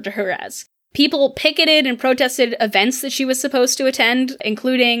referred to her as. People picketed and protested events that she was supposed to attend,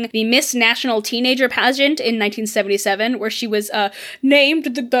 including the Miss National Teenager pageant in 1977, where she was named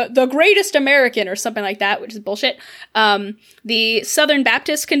the greatest American or something like that, which is bullshit. The Southern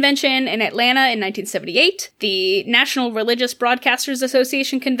Baptist Convention in Atlanta in 1978, the National Religious Broadcasters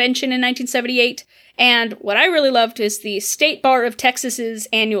Association Convention in 1978, and what I really loved is the State Bar of Texas's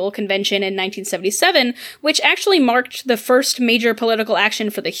annual convention in 1977, which actually marked the first major political action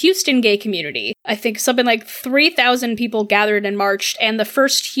for the Houston gay community. I think something like 3,000 people gathered and marched, and the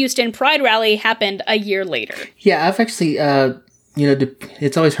first Houston Pride rally happened a year later. Yeah, I've actually,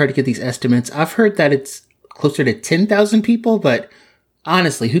 it's always hard to get these estimates. I've heard that it's closer to 10,000 people, but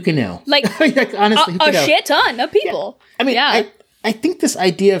honestly, who can know? Honestly, who can know? Shit ton of people. Yeah. I think this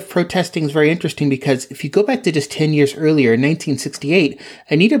idea of protesting is very interesting because if you go back to just 10 years earlier, in 1968,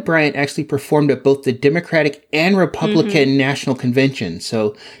 Anita Bryant actually performed at both the Democratic and Republican National Convention.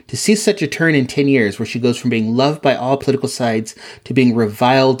 So to see such a turn in 10 years where she goes from being loved by all political sides to being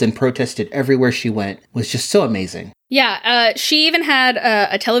reviled and protested everywhere she went was just so amazing. Yeah, she even had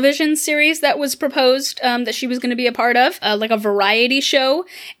a television series that was proposed that she was going to be a part of, like a variety show,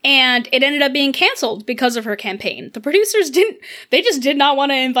 and it ended up being canceled because of her campaign. The producers did not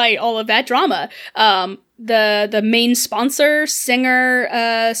want to invite all of that drama. The main sponsor,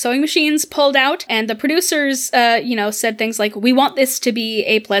 Singer Sewing Machines, pulled out, and the producers, said things like, "We want this to be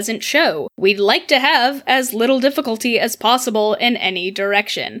a pleasant show. We'd like to have as little difficulty as possible in any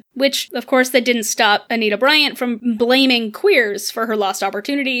direction." Which, of course, that didn't stop Anita Bryant from blaming queers for her lost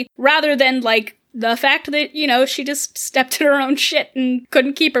opportunity, rather than, the fact that, she just stepped in her own shit and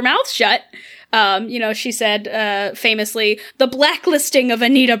couldn't keep her mouth shut. She said, famously, "The blacklisting of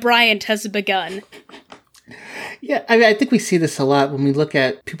Anita Bryant has begun." Yeah, I think we see this a lot when we look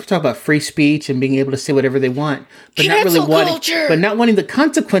at people talk about free speech and being able to say whatever they want, but not wanting the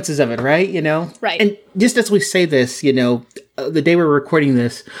consequences of it, right? Right. And just as we say this, the day we're recording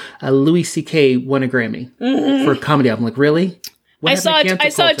this, Louis C.K. won a Grammy for a comedy album. Like, really? I saw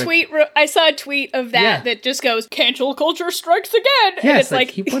a tweet of that that just goes, "Cancel culture strikes again." Yeah, it's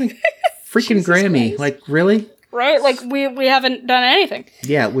like he won a freaking Grammy. Christ. Like, really? Right? Like, we haven't done anything.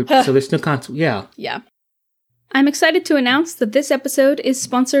 Yeah, so there's no Yeah. Yeah. I'm excited to announce that this episode is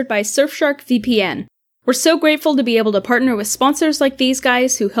sponsored by Surfshark VPN. We're so grateful to be able to partner with sponsors like these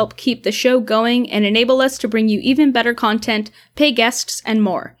guys who help keep the show going and enable us to bring you even better content, pay guests, and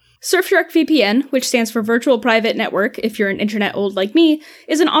more. Surfshark VPN, which stands for Virtual Private Network if you're an internet old like me,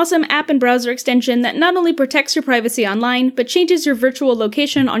 is an awesome app and browser extension that not only protects your privacy online, but changes your virtual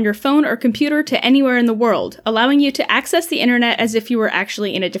location on your phone or computer to anywhere in the world, allowing you to access the internet as if you were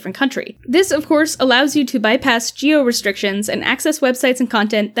actually in a different country. This, of course, allows you to bypass geo-restrictions and access websites and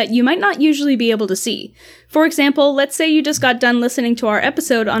content that you might not usually be able to see. For example, let's say you just got done listening to our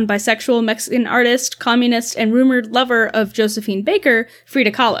episode on bisexual Mexican artist, communist, and rumored lover of Josephine Baker,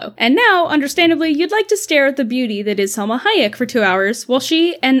 Frida Kahlo. And now, understandably, you'd like to stare at the beauty that is Salma Hayek for 2 hours, while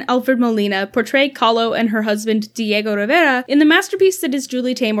she and Alfred Molina portray Kahlo and her husband Diego Rivera in the masterpiece that is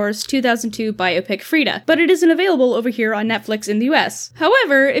Julie Taymor's 2002 biopic Frida, but it isn't available over here on Netflix in the US.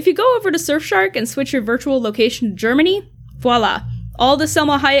 However, if you go over to Surfshark and switch your virtual location to Germany, voila! All the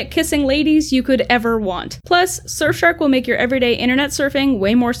Salma Hayek kissing ladies you could ever want. Plus, Surfshark will make your everyday internet surfing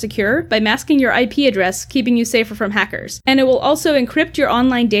way more secure by masking your IP address, keeping you safer from hackers. And it will also encrypt your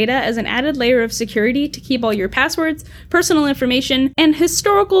online data as an added layer of security to keep all your passwords, personal information, and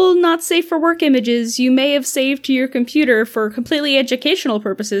historical not safe for work images you may have saved to your computer for completely educational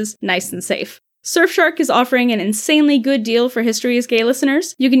purposes nice and safe. Surfshark is offering an insanely good deal for History is Gay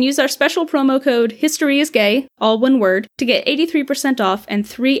listeners. You can use our special promo code HistoryIsGay, all one word, to get 83% off and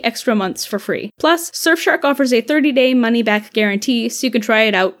 3 extra months for free. Plus, Surfshark offers a 30-day money-back guarantee so you can try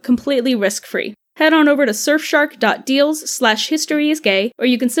it out completely risk-free. Head on over to surfshark.deals/historyisgay, or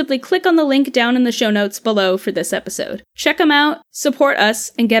you can simply click on the link down in the show notes below for this episode. Check them out, support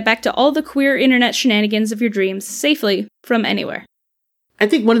us, and get back to all the queer internet shenanigans of your dreams safely from anywhere. I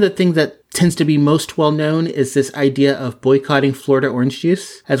think one of the things that tends to be most well known is this idea of boycotting Florida orange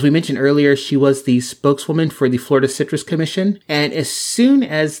juice. As we mentioned earlier, she was the spokeswoman for the Florida Citrus Commission. And as soon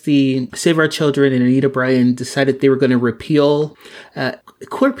as the Save Our Children and Anita Bryant decided they were going to repeal,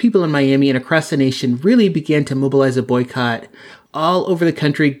 queer people in Miami and across the nation really began to mobilize a boycott. All over the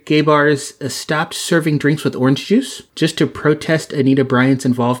country, gay bars stopped serving drinks with orange juice just to protest Anita Bryant's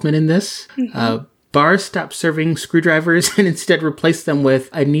involvement in this. Bars stopped serving screwdrivers and instead replaced them with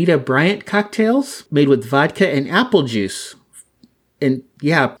Anita Bryant cocktails made with vodka and apple juice. And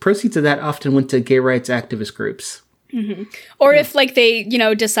yeah, proceeds of that often went to gay rights activist groups. Or if like they,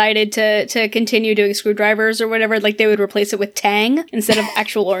 decided to continue doing screwdrivers or whatever, like they would replace it with Tang instead of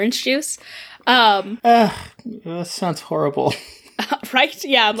actual orange juice. That sounds horrible. Right?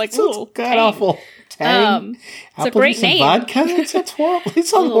 Yeah, I'm like, ooh, god awful. Tang. It's a great name. Vodka? That's horrible.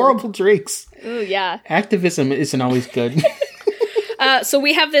 These are horrible drinks. Ooh, yeah. Activism isn't always good. So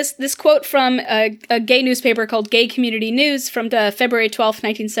we have this quote from a gay newspaper called Gay Community News from the February 12th,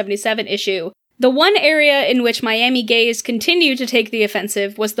 1977 issue. The one area in which Miami gays continued to take the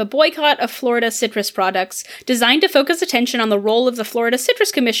offensive was the boycott of Florida citrus products, designed to focus attention on the role of the Florida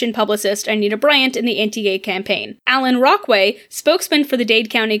Citrus Commission publicist Anita Bryant in the anti-gay campaign. Alan Rockway, spokesman for the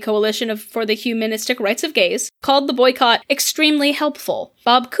Dade County Coalition for the Humanistic Rights of Gays, called the boycott extremely helpful.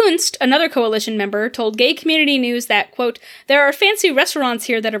 Bob Kunst, another coalition member, told Gay Community News that, quote, "There are fancy restaurants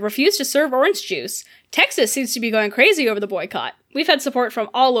here that have refused to serve orange juice. Texas seems to be going crazy over the boycott. We've had support from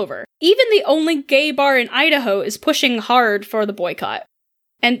all over. Even the only gay bar in Idaho is pushing hard for the boycott."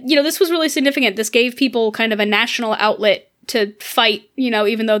 And, this was really significant. This gave people kind of a national outlet to fight,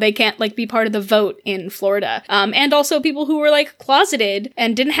 even though they can't, be part of the vote in Florida. And also people who were, closeted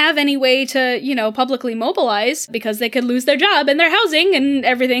and didn't have any way to, publicly mobilize because they could lose their job and their housing and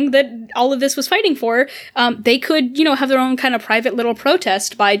everything that all of this was fighting for. They could, have their own kind of private little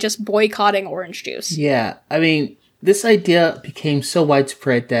protest by just boycotting orange juice. Yeah, I mean, this idea became so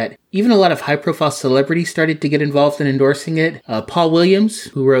widespread that even a lot of high-profile celebrities started to get involved in endorsing it. Paul Williams,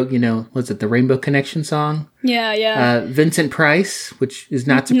 who wrote, was it the Rainbow Connection song? Yeah. Vincent Price, which is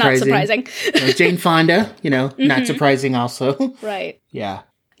not surprising. Not surprising. Jane Fonda, not surprising also. Right. Yeah.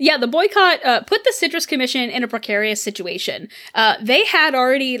 Yeah, the boycott put the Citrus Commission in a precarious situation. They had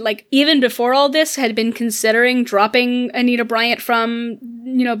already, even before all this, had been considering dropping Anita Bryant from,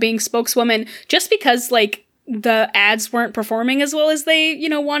 being spokeswoman just because, the ads weren't performing as well as they,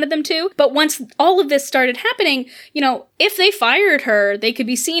 wanted them to. But once all of this started happening, if they fired her, they could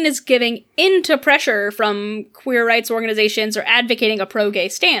be seen as giving into pressure from queer rights organizations or advocating a pro-gay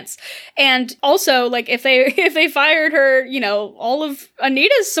stance. And also, if they fired her, all of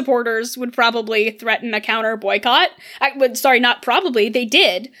Anita's supporters would probably threaten a counter boycott. Not probably, they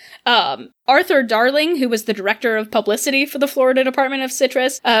did. Arthur Darling, who was the director of publicity for the Florida Department of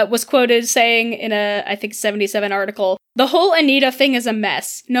Citrus, was quoted saying in a, I think, 77 article, "The whole Anita thing is a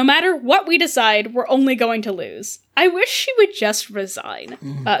mess. No matter what we decide, we're only going to lose. I wish she would just resign."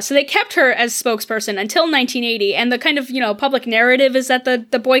 So they kept her as spokesperson until 1980, and the kind of, public narrative is that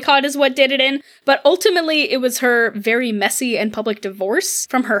the boycott is what did it in, but ultimately it was her very messy and public divorce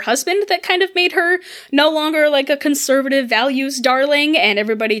from her husband that kind of made her no longer a conservative values darling, and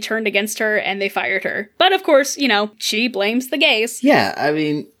everybody turned against her and they fired her. But of course, she blames the gays. Yeah, I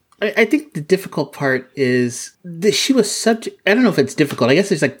mean, I think the difficult part is that she was I don't know if it's difficult. I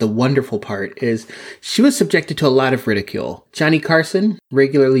guess it's the wonderful part is she was subjected to a lot of ridicule. Johnny Carson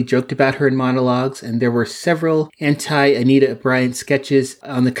regularly joked about her in monologues, and there were several anti-Anita Bryant sketches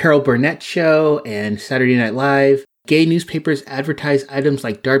on the Carol Burnett Show and Saturday Night Live. Gay newspapers advertised items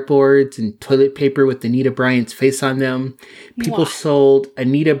like dartboards and toilet paper with Anita Bryant's face on them. People sold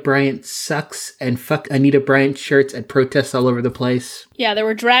Anita Bryant sucks and fuck Anita Bryant shirts at protests all over the place. Yeah, there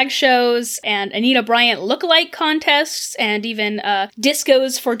were drag shows and Anita Bryant lookalike contests and even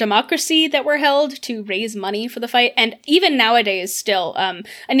discos for democracy that were held to raise money for the fight. And even nowadays still,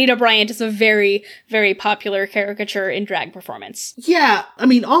 Anita Bryant is a very, very popular caricature in drag performance. Yeah, I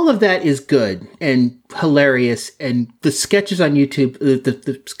mean, all of that is good and hilarious, and the sketches on YouTube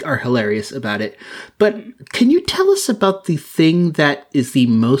are hilarious about it. But can you tell us about the thing that is the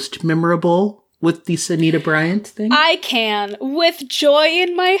most memorable with the Anita Bryant thing? I can, with joy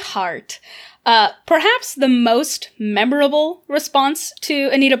in my heart. Perhaps the most memorable response to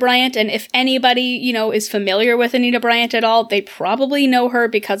Anita Bryant, and if anybody, is familiar with Anita Bryant at all, they probably know her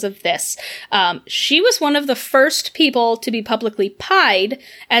because of this. She was one of the first people to be publicly pied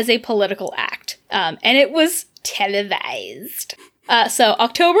as a political act. And it was televised. So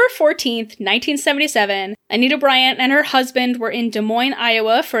October 14th, 1977, Anita Bryant and her husband were in Des Moines,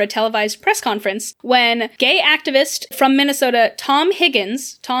 Iowa for a televised press conference when gay activist from Minnesota, Tom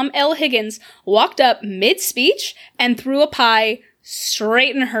L. Higgins, walked up mid-speech and threw a pie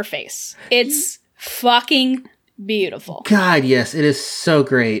straight in her face. It's fucking beautiful. God, yes, it is so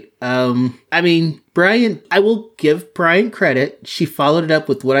great. I mean, Bryant, I will give Bryant credit. She followed it up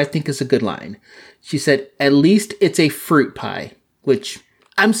with what I think is a good line. She said, "At least it's a fruit pie." Which,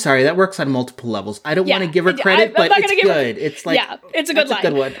 I'm sorry, that works on multiple levels. I don't want to give her credit, but it's good. It's it's a good line. It's a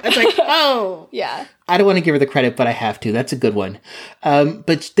good one. It's oh. Yeah. I don't want to give her the credit, but I have to. That's a good one.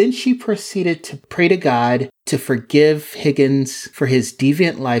 But then she proceeded to pray to God to forgive Higgins for his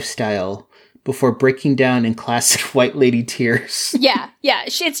deviant lifestyle, before breaking down in classic white lady tears. Yeah.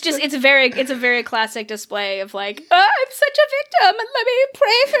 It's a very classic display of like, oh, I'm such a victim, and let me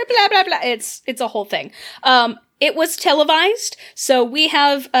pray for blah blah blah. It's a whole thing. It was televised, so we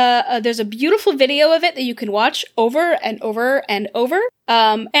have there's a beautiful video of it that you can watch over and over and over.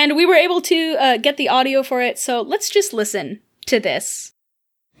 And we were able to get the audio for it, so let's just listen to this.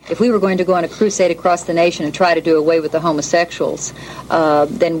 If we were going to go on a crusade across the nation and try to do away with the homosexuals,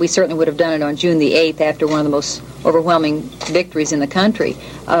 then we certainly would have done it on June the 8th after one of the most overwhelming victories in the country.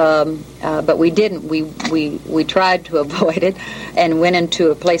 But we didn't. We tried to avoid it and went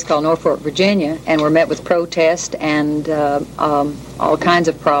into a place called Norfolk, Virginia, and were met with protest and all kinds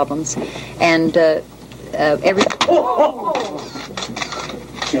of problems. And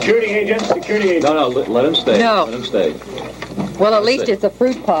Security agent. No, let him stay. No. Let him stay. Well, at least it's a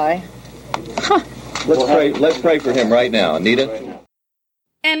fruit pie. Let's pray for him right now. Anita?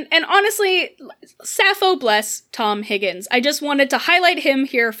 And honestly, Sappho bless Tom Higgins. I just wanted to highlight him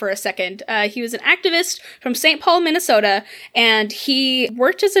here for a second. He was an activist from St. Paul, Minnesota, and he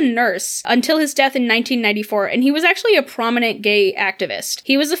worked as a nurse until his death in 1994, and he was actually a prominent gay activist.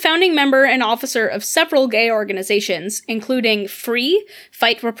 He was a founding member and officer of several gay organizations, including FREE,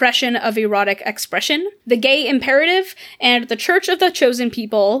 Fight Repression of Erotic Expression, The Gay Imperative, and the Church of the Chosen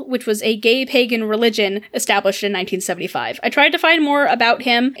People, which was a gay pagan religion established in 1975. I tried to find more about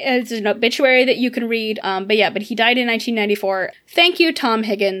him. It's an obituary that you can read, but he died in 1994. Thank you, Tom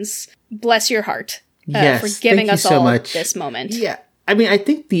Higgins. Bless your heart for giving us all this moment. Yeah, I mean, I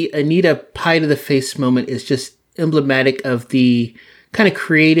think the Anita pie to the face moment is just emblematic of the kind of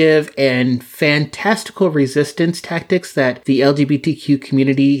creative and fantastical resistance tactics that the LGBTQ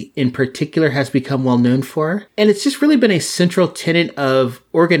community in particular has become well known for. And it's just really been a central tenet of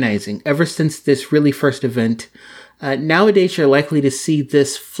organizing ever since this really first event. Nowadays, you're likely to see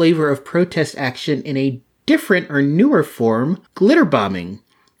this flavor of protest action in a different or newer form, glitter bombing,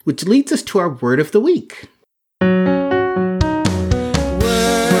 which leads us to our word of the week. Word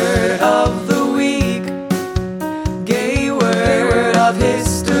of the week, gay word of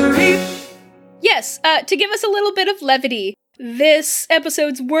history. Yes, to give us a little bit of levity, this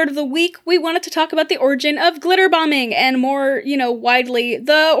episode's word of the week, we wanted to talk about the origin of glitter bombing and more, widely,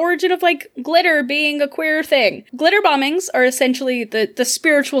 the origin of, glitter being a queer thing. Glitter bombings are essentially the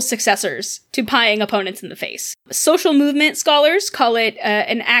spiritual successors to pieing opponents in the face. Social movement scholars call it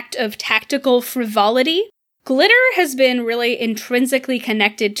an act of tactical frivolity. Glitter has been really intrinsically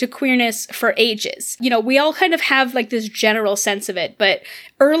connected to queerness for ages. We all kind of have this general sense of it, but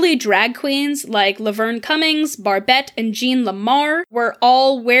early drag queens like Laverne Cummings, Barbette, and Jean Lamar were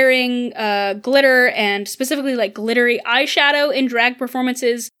all wearing glitter and specifically glittery eyeshadow in drag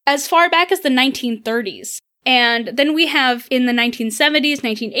performances as far back as the 1930s. And then we have, in the 1970s,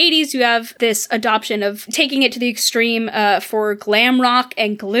 1980s, you have this adoption of taking it to the extreme for glam rock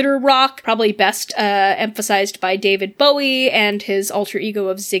and glitter rock, probably best emphasized by David Bowie and his alter ego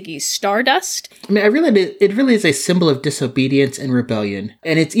of Ziggy Stardust. I mean, it really is a symbol of disobedience and rebellion,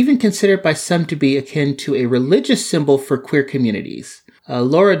 and it's even considered by some to be akin to a religious symbol for queer communities.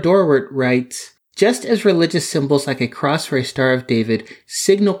 Laura Dorwart writes, just as religious symbols like a cross or a Star of David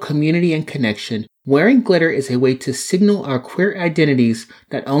signal community and connection, wearing glitter is a way to signal our queer identities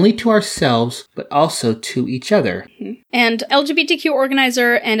not only to ourselves, but also to each other. And LGBTQ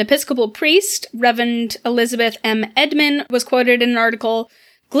organizer and Episcopal priest, Reverend Elizabeth M. Edman, was quoted in an article,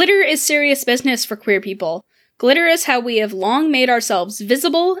 "Glitter is serious business for queer people. Glitter is how we have long made ourselves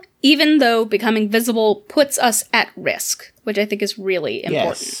visible, even though becoming visible puts us at risk," which I think is really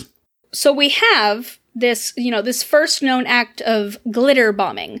important. Yes. So we have this, this first known act of glitter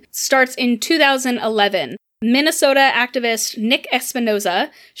bombing. Starts in 2011. Minnesota activist Nick Espinoza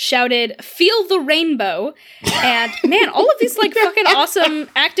shouted, "Feel the rainbow." And man, all of these fucking awesome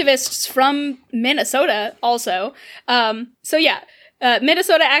activists from Minnesota also.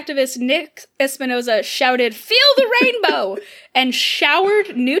 Minnesota activist Nick Espinoza shouted, "Feel the rainbow," and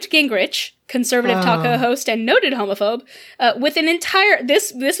showered Newt Gingrich, conservative talk show host and noted homophobe, with an entire,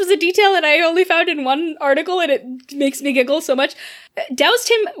 this was a detail that I only found in one article and it makes me giggle so much,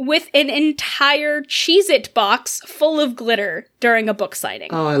 doused him with an entire Cheez-It box full of glitter during a book signing.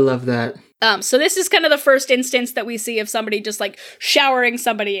 Oh, I love that. So this is kind of the first instance that we see of somebody just showering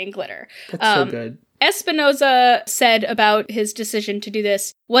somebody in glitter. That's so good. Espinoza said about his decision to do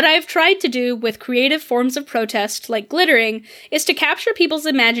this, "What I've tried to do with creative forms of protest like glittering is to capture people's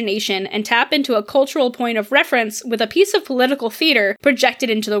imagination and tap into a cultural point of reference with a piece of political theater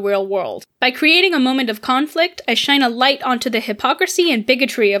projected into the real world. By creating a moment of conflict, I shine a light onto the hypocrisy and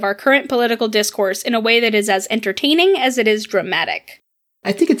bigotry of our current political discourse in a way that is as entertaining as it is dramatic."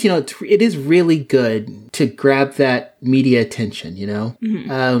 I think it's, it is really good to grab that media attention,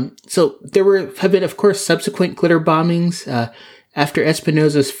 So there have been, of course, subsequent glitter bombings. After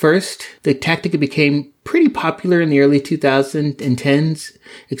Espinosa's first, the tactic became pretty popular in the early 2010s,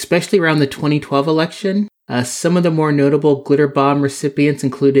 especially around the 2012 election. Some of the more notable glitter bomb recipients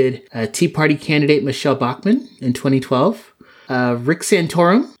included Tea Party candidate Michelle Bachmann in 2012, Rick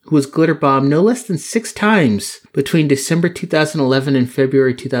Santorum, who was glitter bombed no less than 6 times between December 2011 and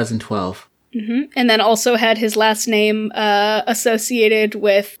February 2012. Mm-hmm. And then also had his last name associated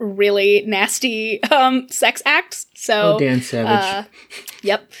with really nasty sex acts. So Dan Savage.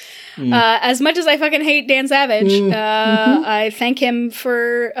 Yep. As much as I fucking hate Dan Savage, I thank him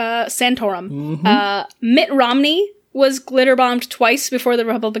for Santorum. Mitt Romney was glitter bombed twice before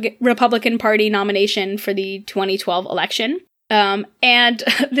the Republican Party nomination for the 2012 election. And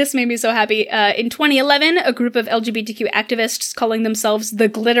this made me so happy. In 2011, a group of LGBTQ activists calling themselves the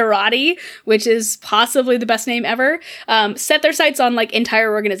Glitterati, which is possibly the best name ever, set their sights on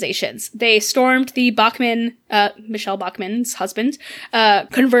entire organizations. They stormed the Michelle Bachmann's husband,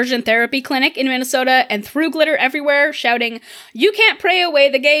 conversion therapy clinic in Minnesota and threw glitter everywhere, shouting, "You can't pray away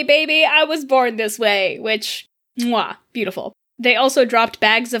the gay baby, I was born this way," which, mwah, beautiful. They also dropped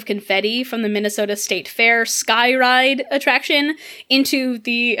bags of confetti from the Minnesota State Fair Sky Ride attraction into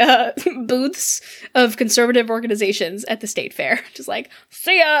the booths of conservative organizations at the state fair. Just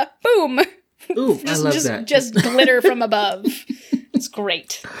see ya, boom! Ooh, I love that. Just glitter from above. It's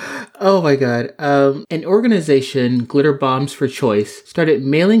great. Oh my God. An organization, Glitter Bombs for Choice, started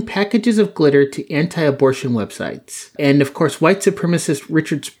mailing packages of glitter to anti-abortion websites. And of course, white supremacist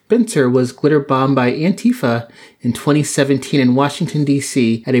Richard Spencer was glitter bombed by Antifa in 2017 in Washington,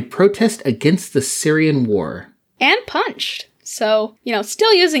 D.C. at a protest against the Syrian war. And punched. So,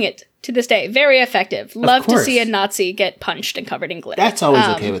 still using it to this day. Very effective. Love to see a Nazi get punched and covered in glitter. That's always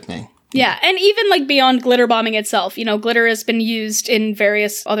okay with me. Yeah, and even beyond glitter bombing itself, glitter has been used in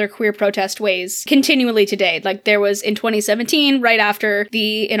various other queer protest ways continually today. There was in 2017, right after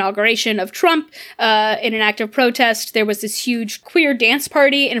the inauguration of Trump, in an act of protest, there was this huge queer dance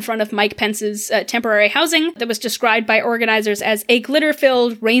party in front of Mike Pence's temporary housing that was described by organizers as a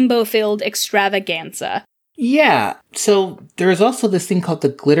glitter-filled, rainbow-filled extravaganza. Yeah, so there is also this thing called the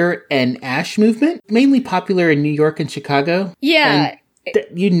Glitter and Ash movement, mainly popular in New York and Chicago. Yeah.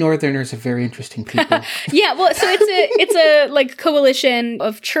 You Northerners are very interesting people. Yeah, well, so it's a coalition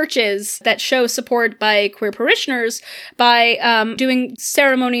of churches that show support by queer parishioners by doing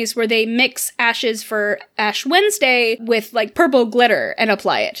ceremonies where they mix ashes for Ash Wednesday with purple glitter and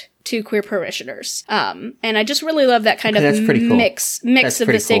apply it to queer parishioners. And I just really love that kind of cool. mix of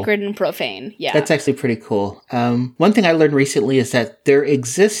the sacred and profane. Yeah, that's actually pretty cool. One thing I learned recently is that there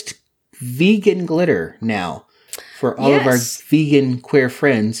exists vegan glitter now. For all of our vegan queer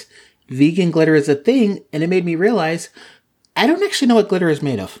friends, vegan glitter is a thing, and it made me realize I don't actually know what glitter is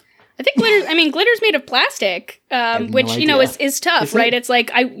made of. I think glitter's made of plastic, which, is tough, right? It's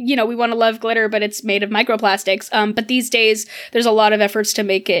we want to love glitter, but it's made of microplastics. But these days, there's a lot of efforts to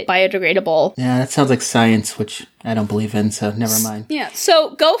make it biodegradable. Yeah, that sounds like science, which I don't believe in, so never mind. Yeah,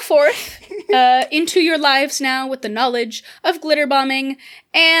 so go forth into your lives now with the knowledge of glitter bombing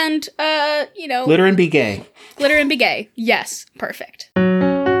and, Glitter and be gay. Glitter and be gay. Yes, perfect. Word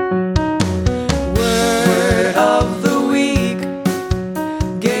of the week.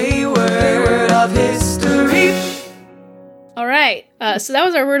 Gay word of history. All right, so that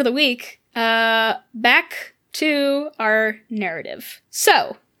was our word of the week. Back to our narrative.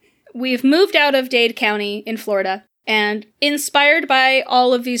 So, we've moved out of Dade County in Florida, and inspired by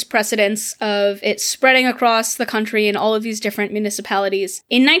all of these precedents of it spreading across the country in all of these different municipalities,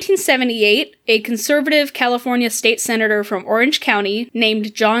 in 1978, a conservative California state senator from Orange County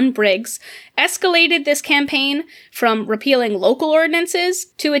named John Briggs escalated this campaign from repealing local ordinances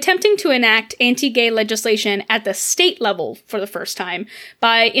to attempting to enact anti-gay legislation at the state level for the first time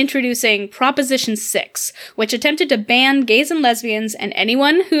by introducing Proposition 6, which attempted to ban gays and lesbians and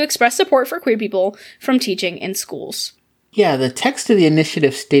anyone who expressed support for queer people from teaching in schools. Yeah, the text of the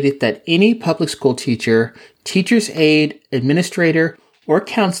initiative stated that any public school teacher, teacher's aide, administrator, or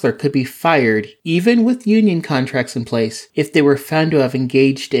counselor could be fired, even with union contracts in place, if they were found to have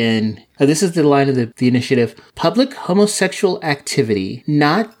engaged in, this is the line of the initiative, public homosexual activity,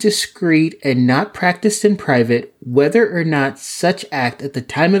 not discreet and not practiced in private, whether or not such act at the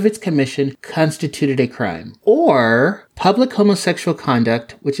time of its commission constituted a crime. Or public homosexual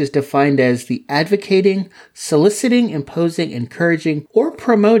conduct, which is defined as the advocating, soliciting, imposing, encouraging, or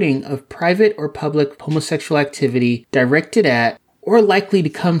promoting of private or public homosexual activity directed at or likely to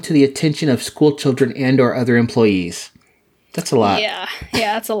come to the attention of school children and or other employees. That's a lot. Yeah,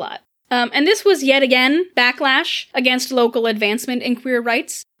 that's a lot. And this was yet again backlash against local advancement in queer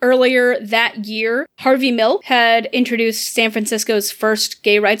rights. Earlier that year, Harvey Milk had introduced San Francisco's first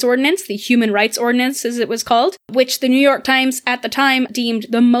gay rights ordinance, the Human Rights Ordinance as it was called, which the New York Times at the time deemed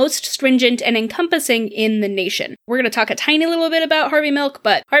the most stringent and encompassing in the nation. We're going to talk a tiny little bit about Harvey Milk,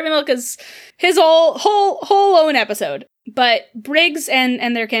 but Harvey Milk is his whole own episode. But Briggs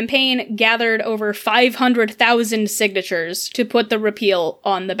and their campaign gathered over 500,000 signatures to put the repeal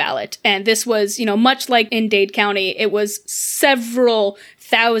on the ballot. And this was, much like in Dade County, it was several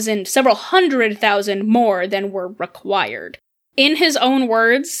hundred thousand more than were required. In his own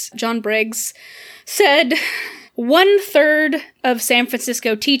words, John Briggs said, 1/3 of San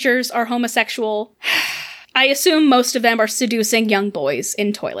Francisco teachers are homosexual. I assume most of them are seducing young boys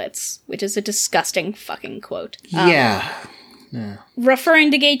in toilets, which is a disgusting fucking quote. Yeah.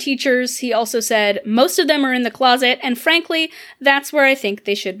 Referring to gay teachers, he also said, most of them are in the closet, and frankly, that's where I think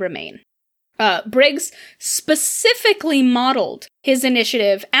they should remain. Briggs specifically modeled his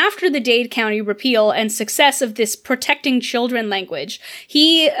initiative after the Dade County repeal and success of this protecting children language.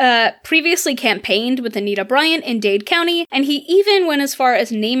 He previously campaigned with Anita Bryant in Dade County, and he even went as far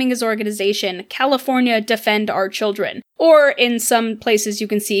as naming his organization California Defend Our Children. Or in some places you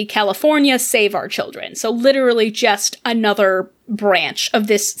can see California Save Our Children. So literally just another branch of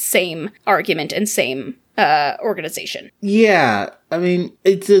this same argument and same organization. Yeah, I mean,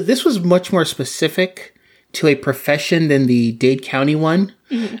 this was much more specific to a profession than the Dade County one.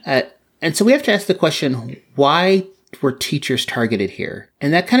 Mm-hmm. And so we have to ask the question, why were teachers targeted here?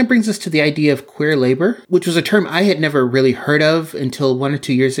 And that kind of brings us to the idea of queer labor, which was a term I had never really heard of until 1 or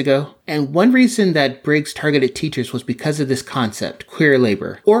 2 years ago. And one reason that Briggs targeted teachers was because of this concept, queer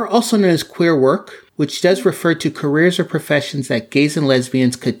labor, or also known as queer work, which does refer to careers or professions that gays and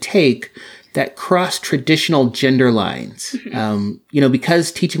lesbians could take that cross traditional gender lines.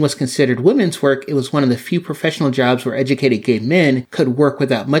 Because teaching was considered women's work, it was one of the few professional jobs where educated gay men could work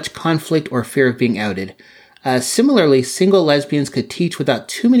without much conflict or fear of being outed. Similarly, single lesbians could teach without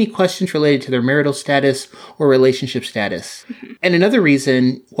too many questions related to their marital status or relationship status. And another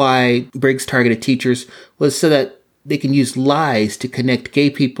reason why Briggs targeted teachers was so that they can use lies to connect gay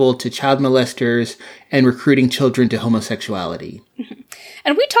people to child molesters and recruiting children to homosexuality.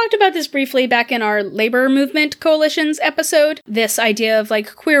 And we talked about this briefly back in our labor movement coalitions episode. This idea of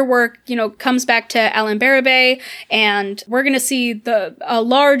queer work, comes back to Alan Barabay, and we're going to see a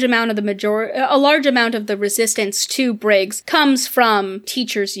large amount of the resistance to Briggs comes from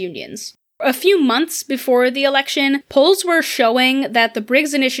teachers' unions. A few months before the election, polls were showing that the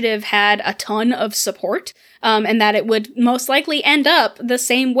Briggs Initiative had a ton of support, and that it would most likely end up the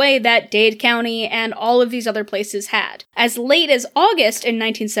same way that Dade County and all of these other places had. As late as August in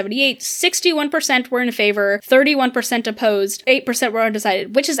 1978, 61% were in favor, 31% opposed, 8% were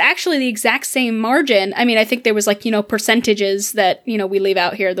undecided, which is actually the exact same margin. I mean, I think there was percentages that, we leave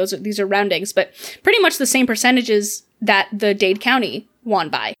out here. These are roundings, but pretty much the same percentages that the Dade County won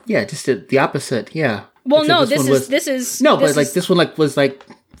by. Yeah, just the opposite. Yeah. Well, no, this one was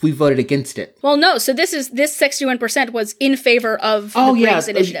we voted against it. Well, no, so this 61% was in favor of the Briggs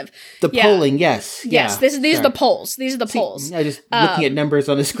Initiative. The polling, yes. Yes, these are the polls. These are the polls. I just looking at numbers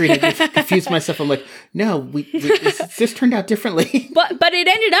on the screen, I just confused myself. I'm like, no, this turned out differently. But it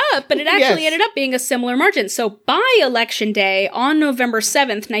actually ended up being a similar margin. So by election day on November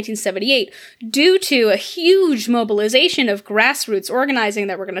 7th, 1978, due to a huge mobilization of grassroots organizing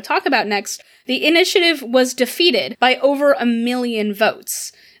that we're going to talk about next, the initiative was defeated by over 1 million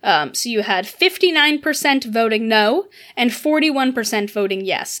votes. So you had 59% voting no and 41% voting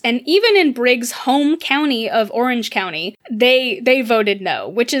yes. And even in Briggs' home county of Orange County, they voted no,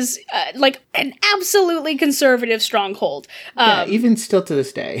 which is an absolutely conservative stronghold. Even still to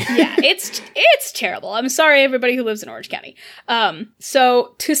this day. Yeah, it's terrible. I'm sorry, everybody who lives in Orange County.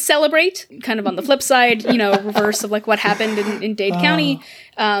 So to celebrate, kind of on the flip side, reverse of what happened in Dade County,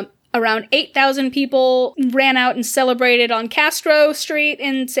 around 8,000 people ran out and celebrated on Castro Street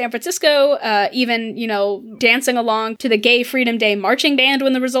in San Francisco, even, dancing along to the Gay Freedom Day marching band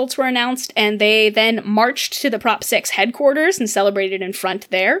when the results were announced, and they then marched to the Prop 6 headquarters and celebrated in front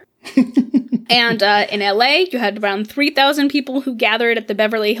there. And in LA, you had around 3,000 people who gathered at the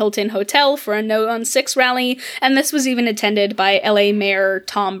Beverly Hilton Hotel for a No on 6 rally, and this was even attended by LA Mayor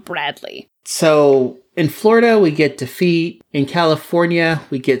Tom Bradley. So in Florida, we get defeat. In California,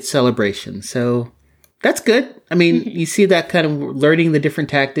 we get celebration. So that's good. I mean, you see that kind of learning the different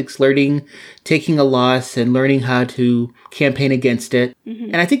tactics, taking a loss and learning how to campaign against it.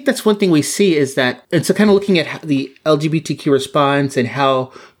 And I think that's one thing we see is that, and so kind of looking at the LGBTQ response and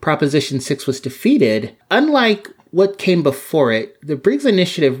how Proposition 6 was defeated, unlike what came before it, the Briggs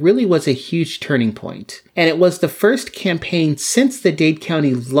Initiative really was a huge turning point. And it was the first campaign since the Dade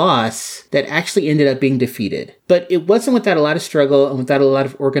County loss that actually ended up being defeated. But it wasn't without a lot of struggle and without a lot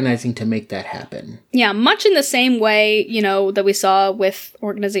of organizing to make that happen. Yeah, much in the same way, that we saw with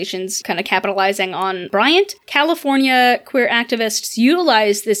organizations kind of capitalizing on Bryant, California queer activists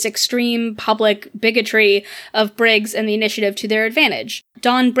utilized this extreme public bigotry of Briggs and the initiative to their advantage.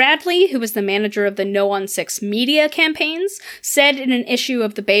 Don Bradley, who was the manager of the No on 6 media campaigns, said in an issue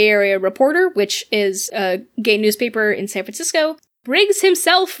of the Bay Area Reporter, which is a gay newspaper in San Francisco, Briggs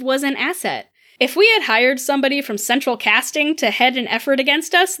himself was an asset. If we had hired somebody from Central Casting to head an effort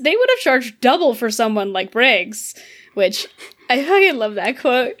against us, they would have charged double for someone like Briggs. Which, I fucking love that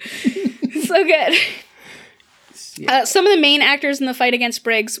quote. So good. Yeah. Some of the main actors in the fight against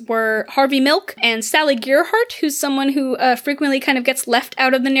Briggs were Harvey Milk and Sally Gearhart, who's someone who frequently kind of gets left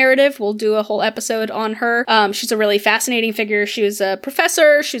out of the narrative. We'll do a whole episode on her. She's a really fascinating figure. She was a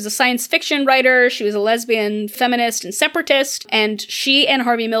professor, she was a science fiction writer, she was a lesbian, feminist, and separatist, and she and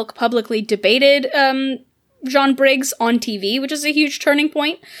Harvey Milk publicly debated John Briggs on TV, which is a huge turning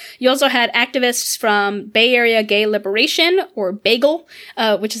point. You also had activists from Bay Area Gay Liberation, or BAGEL,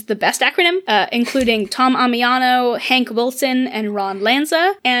 which is the best acronym, including Tom Amiano, Hank Wilson, and Ron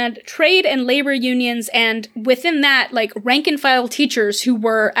Lanza, and trade and labor unions, and within that, rank-and-file teachers who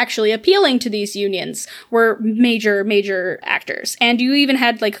were actually appealing to these unions were major actors. And you even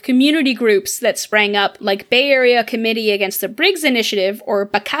had, community groups that sprang up, like Bay Area Committee Against the Briggs Initiative, or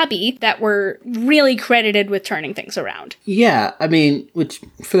BACABI, that were really credited with turning things around. Yeah, which,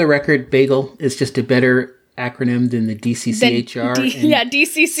 for the record, BAGEL is just a better acronym than the DCCHR.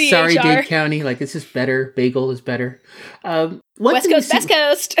 DCCHR. Sorry, Dade County. It's just better. BAGEL is better. West Coast, Best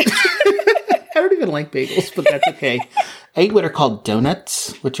Coast. I don't even like bagels, but that's okay. I eat what are called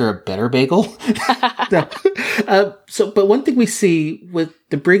donuts, which are a better bagel. But one thing we see with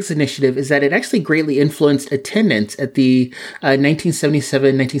the Briggs Initiative is that it actually greatly influenced attendance at the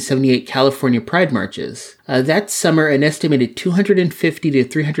 1977-1978 California Pride marches. That summer, an estimated 250 to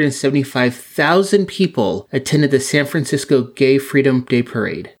 375,000 people attended the San Francisco Gay Freedom Day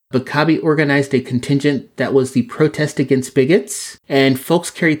Parade. BACABI organized a contingent that was the Protest Against Bigots, and folks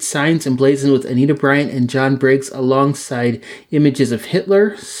carried signs emblazoned with Anita Bryant and John Briggs alongside images of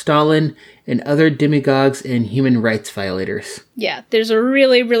Hitler, Stalin, and other demagogues and human rights violators. Yeah, there's a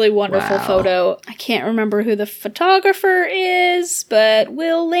really, really wonderful photo. I can't remember who the photographer is, but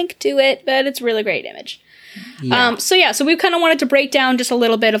we'll link to it, but it's a really great image. Yeah. So we kind of wanted to break down just a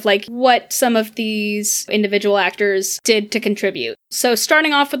little bit of what some of these individual actors did to contribute. So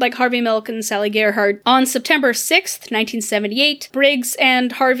starting off with Harvey Milk and Sally Gearhart, on September 6th, 1978, Briggs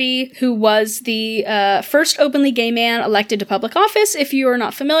and Harvey, who was the first openly gay man elected to public office, if you are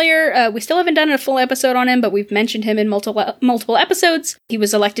not familiar, we still haven't done a full episode on him, but we've mentioned him in multiple episodes. He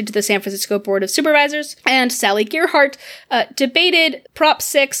was elected to the San Francisco Board of Supervisors, and Sally Gearhart debated Prop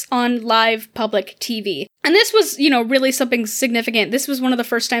 6 on live public TV. And this was, really something significant. This was one of the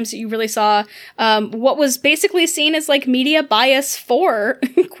first times that you really saw what was basically seen as media bias for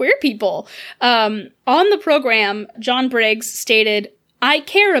queer people. On the program, John Briggs stated, "I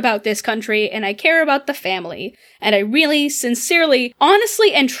care about this country and I care about the family. And I really, sincerely,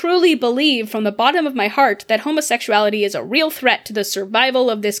 honestly, and truly believe from the bottom of my heart that homosexuality is a real threat to the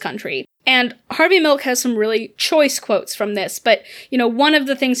survival of this country." And Harvey Milk has some really choice quotes from this, but, one of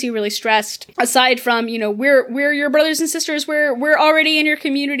the things he really stressed, aside from, we're your brothers and sisters, we're already in your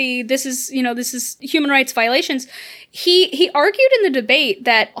community, this is human rights violations, he argued in the debate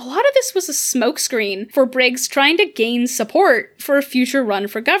that a lot of this was a smokescreen for Briggs trying to gain support for a future run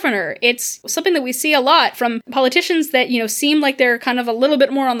for governor. It's something that we see a lot from politicians that, seem like they're kind of a little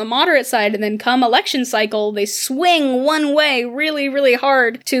bit more on the moderate side, and then come election cycle, they swing one way really, really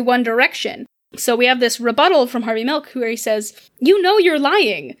hard to one direction. So we have this rebuttal from Harvey Milk where he says, "You're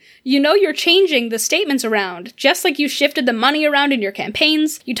lying. You're changing the statements around, just like you shifted the money around in your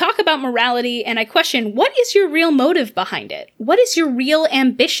campaigns. You talk about morality, and I question, what is your real motive behind it? What is your real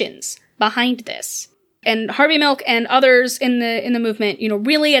ambitions behind this?" And Harvey Milk and others in the movement,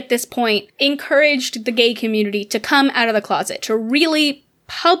 really at this point encouraged the gay community to come out of the closet, to really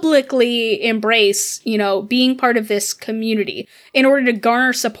publicly embrace, being part of this community in order to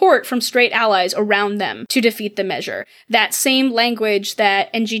garner support from straight allies around them to defeat the measure. That same language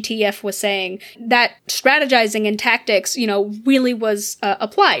that NGTF was saying, that strategizing and tactics, really was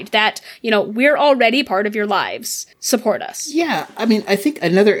applied. That, we're already part of your lives. Support us. Yeah. I think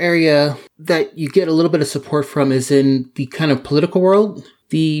another area that you get a little bit of support from is in the kind of political world.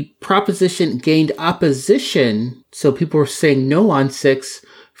 The proposition gained opposition, so people were saying no on 6,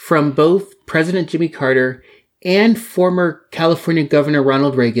 from both President Jimmy Carter and former California Governor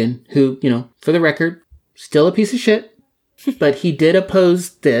Ronald Reagan, who, for the record, still a piece of shit, but he did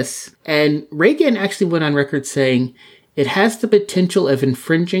oppose this. And Reagan actually went on record saying, it has the potential of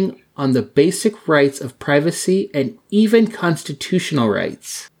infringing on the basic rights of privacy and even constitutional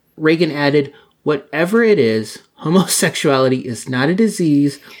rights. Reagan added, whatever it is, homosexuality is not a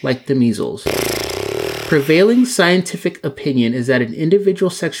disease like the measles. Prevailing scientific opinion is that an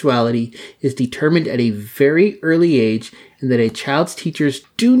individual's sexuality is determined at a very early age and that a child's teachers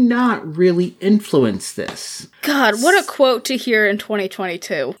do not really influence this. God, what a quote to hear in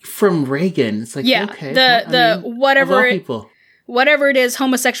 2022. From Reagan. It's like, yeah, okay. Whatever it is,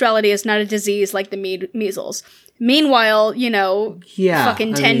 homosexuality is not a disease like the measles. Meanwhile,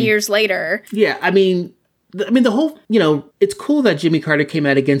 fucking 10 years later. Yeah, I mean, the whole, it's cool that Jimmy Carter came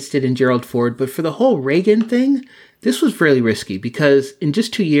out against it and Gerald Ford, but for the whole Reagan thing, this was really risky because in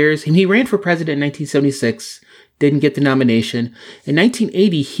just 2 years, he ran for president in 1976, didn't get the nomination. In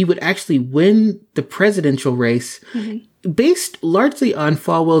 1980, he would actually win the presidential race based largely on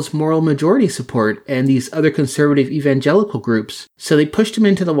Falwell's moral majority support and these other conservative evangelical groups. So they pushed him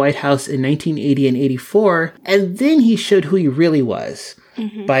into the White House in 1980 and 84, and then he showed who he really was.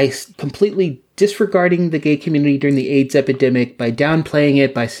 By completely disregarding the gay community during the AIDS epidemic, by downplaying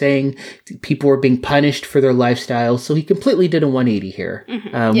it, by saying people were being punished for their lifestyle. So he completely did a 180 here,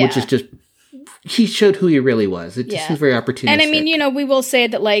 which is just, he showed who he really was. It just was very opportunistic. And I mean, we will say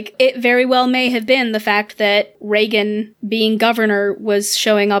that, it very well may have been the fact that Reagan, being governor, was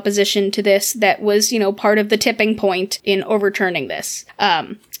showing opposition to this that was, part of the tipping point in overturning this.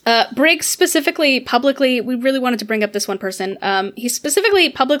 Briggs specifically publicly, we really wanted to bring up this one person. He specifically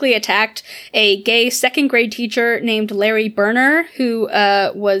publicly attacked a gay second grade teacher named Larry Berner, who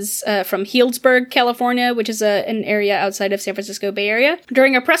was from Healdsburg, California, which is an area outside of San Francisco Bay Area.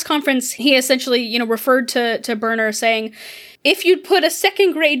 During a press conference, he essentially, referred to Berner saying, if you'd put a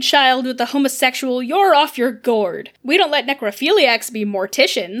second grade child with a homosexual, you're off your gourd. We don't let necrophiliacs be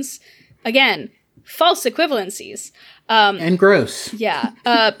morticians. Again, false equivalencies. And gross. Yeah.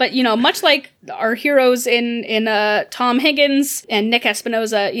 But, much like our heroes in Tom Higgins and Nick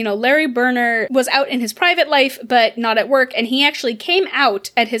Espinosa, Larry Berner was out in his private life, but not at work. And he actually came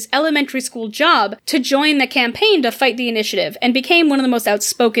out at his elementary school job to join the campaign to fight the initiative and became one of the most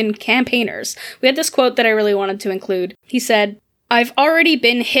outspoken campaigners. We had this quote that I really wanted to include. He said, "I've already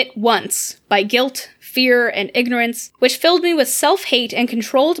been hit once by guilt, fear, and ignorance, which filled me with self-hate and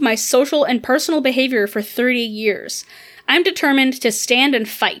controlled my social and personal behavior for 30 years. I'm determined to stand and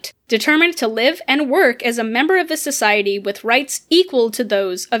fight, determined to live and work as a member of this society with rights equal to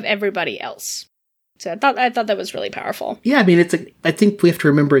those of everybody else." So I thought that was really powerful. Yeah, I mean, I think we have to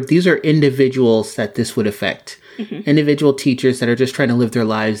remember these are individuals that this would affect. Individual teachers that are just trying to live their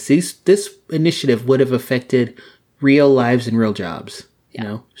lives. This initiative would have affected real lives and real jobs,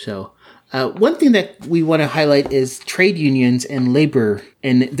 So one thing that we want to highlight is trade unions and labor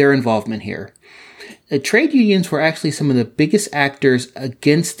and their involvement here. Trade unions were actually some of the biggest actors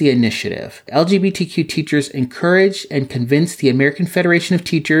against the initiative. LGBTQ teachers encouraged and convinced the American Federation of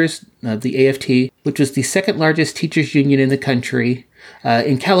Teachers, the AFT, which was the second largest teachers union in the country,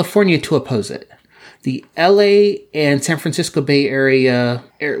 in California to oppose it. The LA and San Francisco Bay Area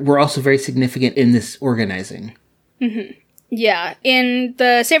were also very significant in this organizing. Yeah, in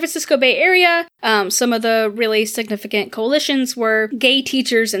the San Francisco Bay Area, some of the really significant coalitions were Gay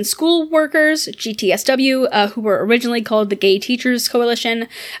Teachers and School Workers, GTSW, who were originally called the Gay Teachers Coalition.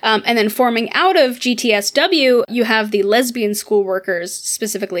 And then forming out of GTSW, you have the Lesbian School Workers,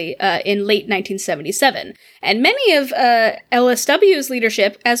 specifically in late 1977. And many of LSW's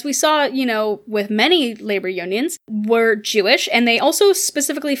leadership, as we saw, with many labor unions, were Jewish, and they also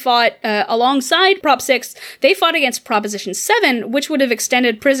specifically fought alongside Prop 6. They fought against Proposition 7, which would have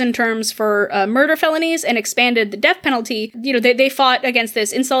extended prison terms for murder felonies and expanded the death penalty. They fought against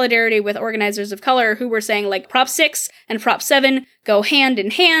this in solidarity with organizers of color who were saying, Prop 6 and Prop 7 go hand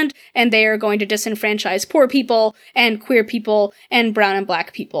in hand, and they are going to disenfranchise poor people and queer people and brown and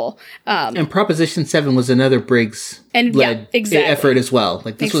black people. And Proposition 7 was another Briggs-led effort as well.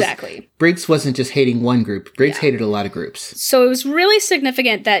 Briggs wasn't just hating one group. Briggs hated a lot of groups. So it was really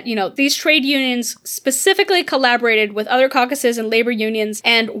significant that, these trade unions specifically collaborated with other caucuses and labor unions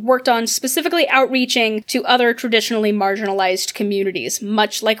and worked on specifically outreaching to other traditionally marginalized communities,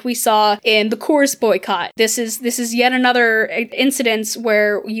 much like we saw in the Coors boycott. This is yet another incidents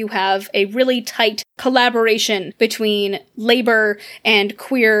where you have a really tight collaboration between labor and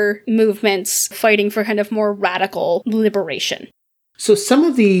queer movements fighting for kind of more radical liberation. So some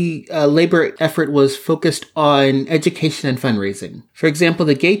of the labor effort was focused on education and fundraising. For example,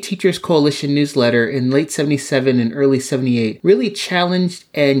 the Gay Teachers Coalition newsletter in late 77 and early 78 really challenged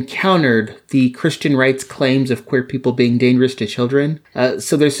and countered the Christian rights claims of queer people being dangerous to children.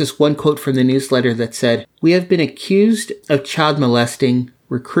 So there's this one quote from the newsletter that said, "We have been accused of child molesting,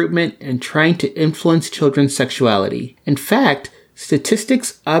 recruitment, and trying to influence children's sexuality. In fact,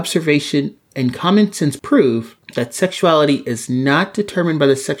 statistics, observation, and common sense prove that sexuality is not determined by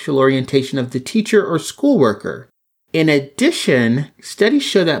the sexual orientation of the teacher or school worker. In addition, studies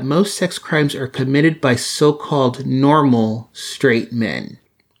show that most sex crimes are committed by so-called normal straight men."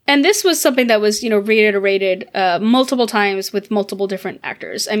 And this was something that was, reiterated multiple times with multiple different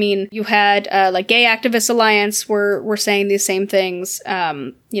actors. I mean, you had like Gay Activist Alliance were saying these same things,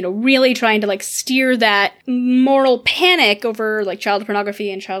 really trying to like steer that moral panic over like child pornography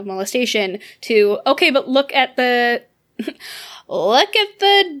and child molestation to, okay, but look at the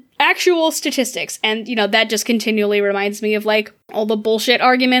actual statistics. And, that just continually reminds me of like all the bullshit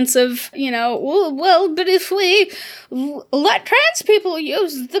arguments of, well, but if we let trans people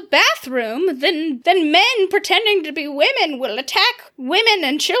use the bathroom, then men pretending to be women will attack women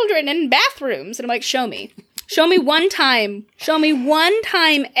and children in bathrooms. And I'm like, show me. Show me one time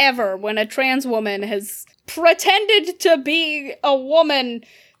ever when a trans woman has pretended to be a woman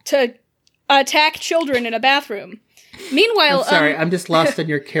to attack children in a bathroom. Meanwhile, I'm sorry, I'm just lost on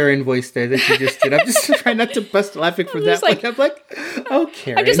your Karen voice there that you just did. I'm just trying not to bust laughing from that. I'm like, oh,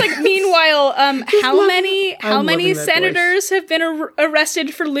 Karen. I'm just like, meanwhile, how many senators have been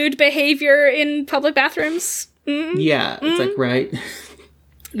arrested for lewd behavior in public bathrooms? Mm-hmm. Yeah, it's like, right.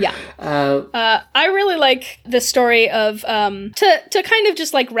 Yeah. I really like the story of, to kind of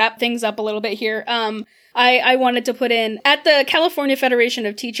just like wrap things up a little bit here. I wanted to put in, at the California Federation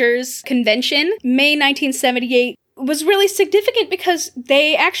of Teachers convention, May 1978, was really significant because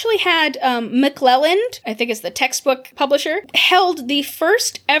they actually had McClelland, I think is the textbook publisher, held the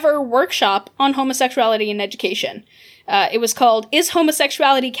first ever workshop on homosexuality in education. It was called Is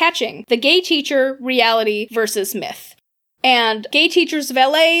Homosexuality Catching? The Gay Teacher, Reality versus Myth. And Gay Teachers of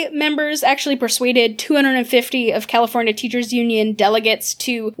LA members actually persuaded 250 of California Teachers Union delegates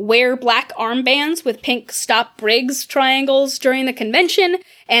to wear black armbands with pink Stop Briggs triangles during the convention,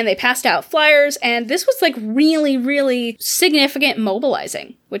 and they passed out flyers, and this was like really, really significant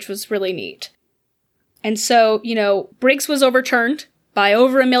mobilizing, which was really neat. And so, Briggs was overturned by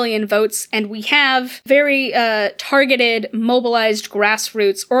over 1 million votes, and we have very targeted, mobilized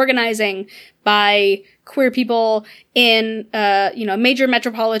grassroots organizing by queer people in, major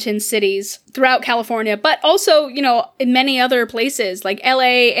metropolitan cities throughout California, but also, in many other places, like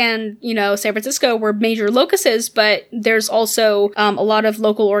LA and, San Francisco were major locuses, but there's also a lot of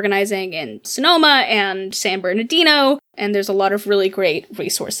local organizing in Sonoma and San Bernardino, and there's a lot of really great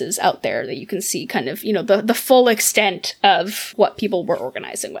resources out there that you can see kind of, the full extent of what people were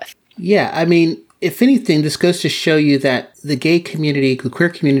organizing with. Yeah, I mean, if anything, this goes to show you that the gay community, the queer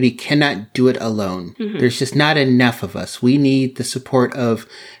community cannot do it alone. Mm-hmm. There's just not enough of us. We need the support of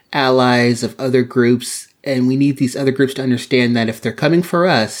allies, of other groups, and we need these other groups to understand that if they're coming for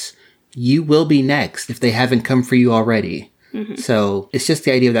us, you will be next if they haven't come for you already. Mm-hmm. So it's just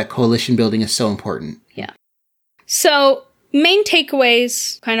the idea of that coalition building is so important. Yeah. So main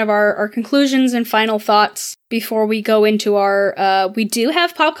takeaways, kind of our conclusions and final thoughts before we go into our, we do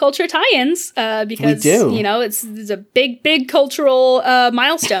have pop culture tie-ins, because, we do. It's a big cultural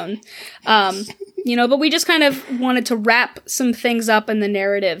milestone. But we just kind of wanted to wrap some things up in the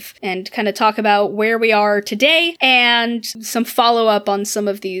narrative and kind of talk about where we are today and some follow-up on some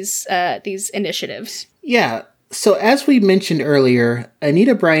of these initiatives. Yeah. So as we mentioned earlier,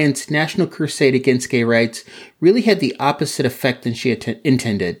 Anita Bryant's National Crusade Against Gay Rights really had the opposite effect than she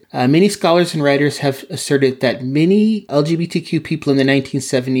intended. Many scholars and writers have asserted that many LGBTQ people in the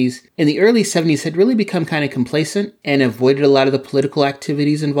 1970s and the early 70s had really become kind of complacent and avoided a lot of the political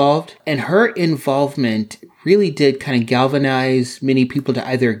activities involved. And her involvement really did kind of galvanize many people to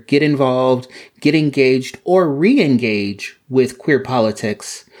either get involved, get engaged, or re-engage with queer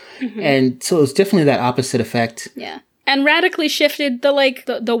politics. Mm-hmm. And so it was definitely that opposite effect. Yeah. And radically shifted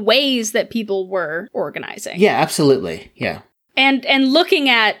the ways that people were organizing. Yeah, absolutely. Yeah. And looking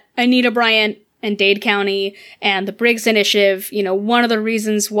at Anita Bryant and Dade County and the Briggs Initiative, one of the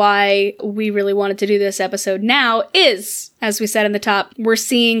reasons why we really wanted to do this episode now is, as we said in the top, we're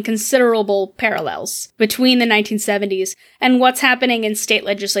seeing considerable parallels between the 1970s and what's happening in state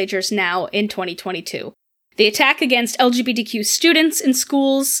legislatures now in 2022. The attack against LGBTQ students in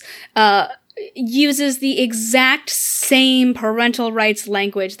schools uses the exact same parental rights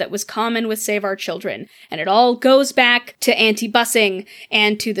language that was common with Save Our Children. And it all goes back to anti-busing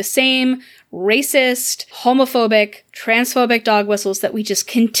and to the same racist, homophobic, transphobic dog whistles that we just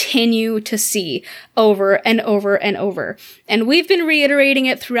continue to see over and over and over. And we've been reiterating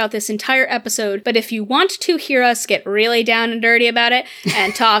it throughout this entire episode, but if you want to hear us get really down and dirty about it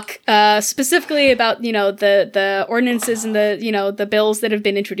and talk specifically about, the ordinances and the bills that have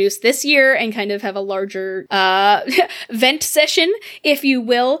been introduced this year and kind of have a larger vent session, if you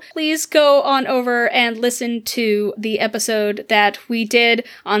will, please go on over and listen to the episode that we did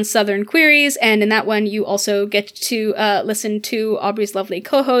on Southern Queries. And in that one, you also get to listen to Aubrey's lovely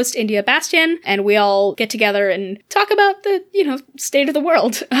co-host, India Bastian, and we all get together and talk about the, state of the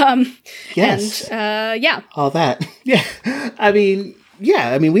world. Yes. And, yeah. All that. Yeah. I mean,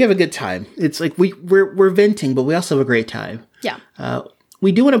 we have a good time. It's like we're venting, but we also have a great time. Yeah.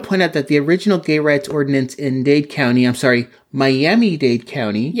 We do want to point out that the original gay rights ordinance in Miami-Dade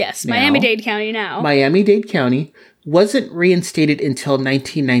County. Yes, Miami-Dade County now. Miami-Dade County wasn't reinstated until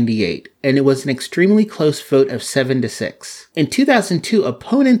 1998, and it was an extremely close vote of 7-6. In 2002,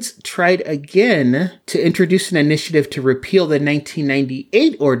 opponents tried again to introduce an initiative to repeal the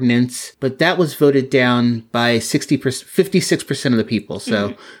 1998 ordinance, but that was voted down by 56% of the people,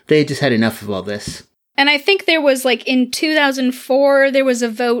 so they just had enough of all this. And I think there was, in 2004, there was a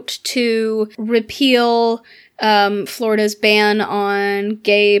vote to repeal Florida's ban on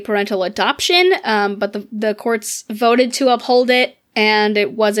gay parental adoption, but the courts voted to uphold it, and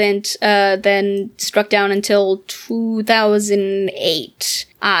it wasn't then struck down until 2008,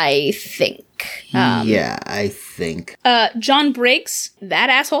 I think. I think. John Briggs, that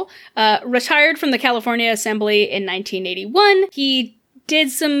asshole, retired from the California Assembly in 1981. He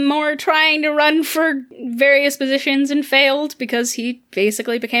did some more trying to run for various positions and failed because he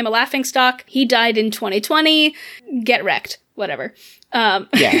basically became a laughingstock. He died in 2020. Get wrecked. Whatever.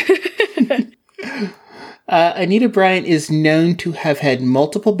 Yeah. Anita Bryant is known to have had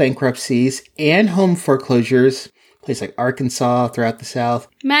multiple bankruptcies and home foreclosures, places like Arkansas, throughout the South.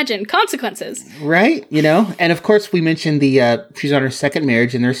 Imagine consequences. Right? And of course we mentioned she's on her second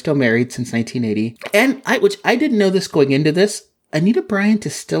marriage and they're still married since 1980. And which I didn't know this going into this, Anita Bryant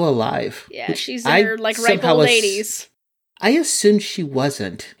is still alive. Yeah, she's in her ripe old 80s. I assumed she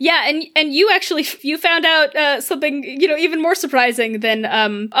wasn't. Yeah, and you actually you found out something even more surprising than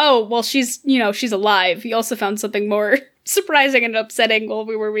she's alive. You also found something more surprising and upsetting while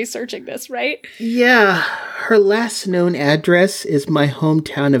we were researching this, right? Yeah, her last known address is my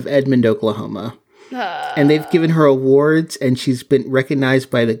hometown of Edmond, Oklahoma. And they've given her awards, and she's been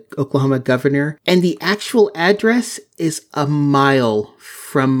recognized by the Oklahoma governor. And the actual address is a mile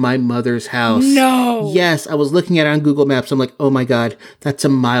from my mother's house. No! Yes, I was looking at it on Google Maps. I'm like, oh my God, that's a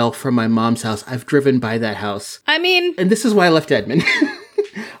mile from my mom's house. I've driven by that house. I mean... And this is why I left Edmond.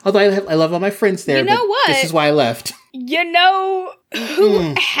 Although I love all my friends there. You know what? This is why I left. You know who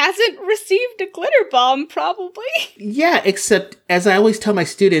hasn't received a glitter bomb, probably? Yeah, except, as I always tell my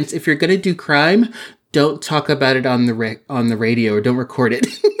students, if you're going to do crime, don't talk about it on the radio or don't record it.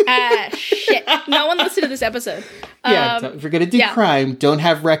 Shit. No one listened to this episode. If you're going to do crime, don't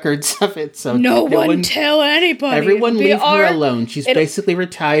have records of it. So no one tell anybody. Everyone leave her alone. She's basically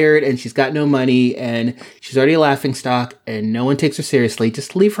retired and she's got no money and she's already a laughingstock and no one takes her seriously.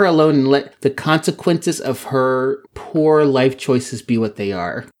 Just leave her alone and let the consequences of her poor life choices be what they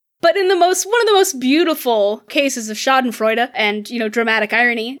are. But in one of the most beautiful cases of schadenfreude and, dramatic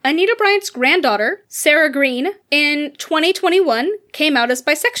irony, Anita Bryant's granddaughter, Sarah Green, in 2021 came out as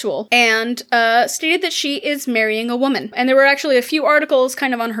bisexual and stated that she is marrying a woman. And there were actually a few articles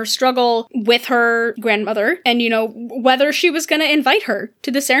kind of on her struggle with her grandmother and, whether she was going to invite her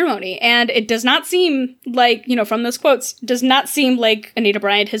to the ceremony. And it does not seem like, from those quotes, does not seem like Anita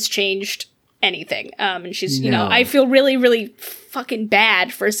Bryant has changed anything. And she's, I feel really, really fucking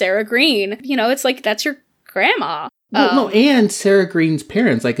bad for Sarah Green. It's like, that's your grandma. Well, and Sarah Green's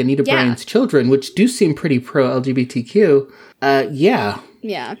parents, like Anita Bryant's children, which do seem pretty pro-LGBTQ. Yeah.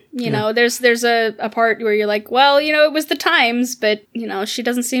 There's a part where you're like, well, it was the times, but, she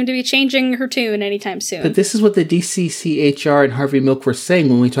doesn't seem to be changing her tune anytime soon. But this is what the DCCHR and Harvey Milk were saying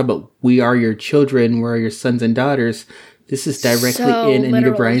when we talk about, we are your children, we're your sons and daughters. This is directly in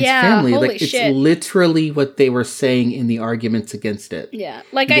Anita Bryant's family. Holy it's shit. Literally what they were saying in the arguments against it. Yeah.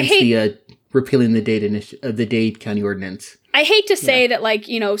 Against the repealing the Dade County Ordinance. I hate to say that,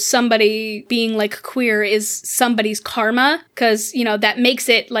 somebody being, queer is somebody's karma, because, that makes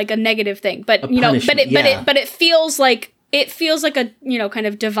it, a negative thing. But, but it feels like a, kind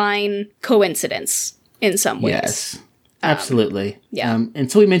of divine coincidence in some ways. Yes. Absolutely. Yeah.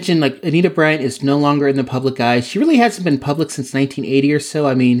 And so we mentioned, like, Anita Bryant is no longer in the public eye. She really hasn't been public since 1980 or so.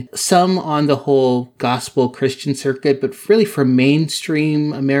 I mean, some on the whole gospel Christian circuit, but really for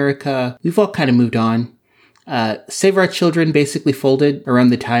mainstream America, we've all kind of moved on. Save Our Children basically folded around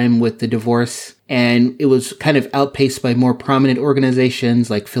the time with the divorce, and it was kind of outpaced by more prominent organizations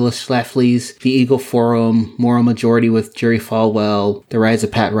like Phyllis Schlafly's The Eagle Forum, Moral Majority with Jerry Falwell, The Rise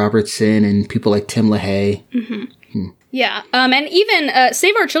of Pat Robertson, and people like Tim LaHaye. Yeah, and even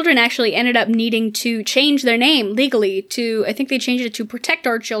Save Our Children actually ended up needing to change their name legally to, I think they changed it to Protect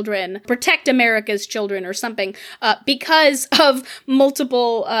Our Children, Protect America's Children or something, because of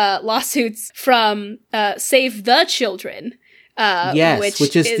multiple lawsuits from Save the Children. Yes,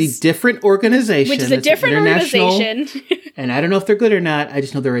 which is the different organization. Which is a different organization. And I don't know if they're good or not. I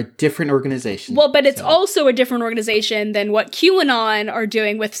just know they're a different organization. Well, but it's also a different organization than what QAnon are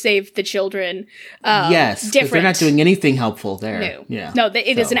doing with Save the Children. Yes, because they're not doing anything helpful there. No, yeah. No,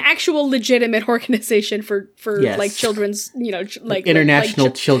 it is an actual legitimate organization for like children's, like international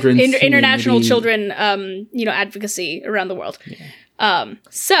children's international children, advocacy around the world. Yeah.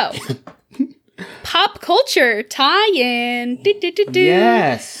 So. Pop culture tie-in.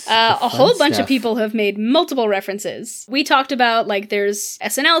 Yes. A whole bunch of people have made multiple references. We talked about, like, there's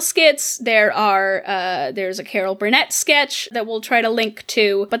SNL skits, there's a Carol Burnett sketch that we'll try to link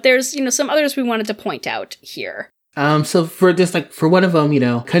to, but there's, some others we wanted to point out here. So for one of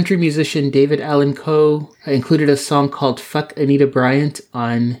them, country musician David Allan Coe included a song called Fuck Anita Bryant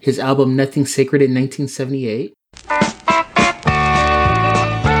on his album Nothing Sacred in 1978.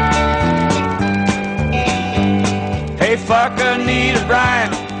 Hey, fuck Anita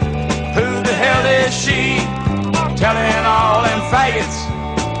Bryant, who the hell is she? Telling all them faggots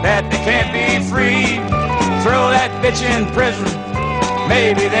that they can't be free. Throw that bitch in prison,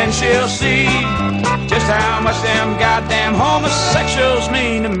 maybe then she'll see just how much them goddamn homosexuals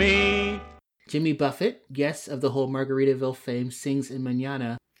mean to me. Jimmy Buffett, guest of the whole Margaritaville fame, sings in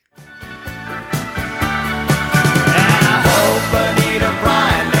Mañana. And I hope Anita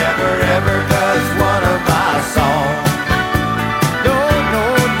Bryant never ever does one of my songs.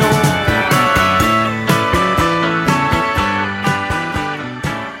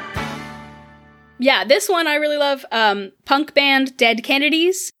 Yeah, this one I really love. Punk band Dead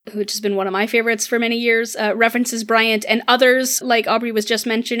Kennedys, which has been one of my favorites for many years, references Bryant and others, like Aubrey was just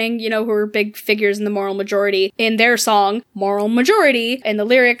mentioning, who are big figures in the Moral Majority, in their song, Moral Majority. And the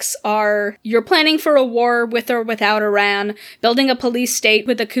lyrics are, "You're planning for a war with or without Iran, building a police state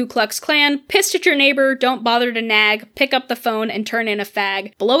with the Ku Klux Klan, pissed at your neighbor, don't bother to nag, pick up the phone and turn in a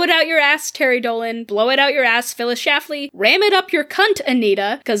fag. Blow it out your ass, Terry Dolan, blow it out your ass, Phyllis Schlafly, ram it up your cunt,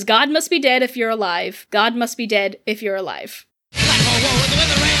 Anita, 'cause God must be dead if you're alive. God must be dead if you're alive."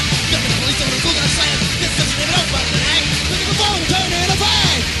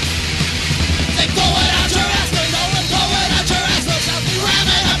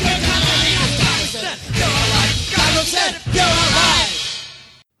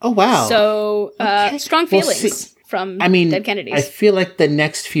 Oh, wow. So, strong feelings from Dead Kennedys. I feel like the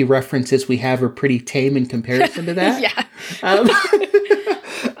next few references we have are pretty tame in comparison to that. Yeah.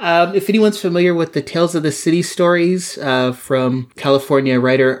 If anyone's familiar with the Tales of the City stories from California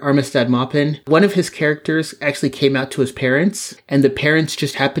writer Armistead Maupin, one of his characters actually came out to his parents, and the parents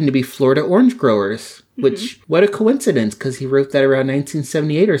just happened to be Florida orange growers. Which, what a coincidence, because he wrote that around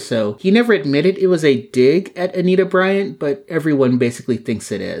 1978 or so. He never admitted it was a dig at Anita Bryant, but everyone basically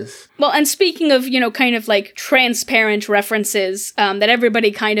thinks it is. Well, and speaking of, kind of like transparent references that everybody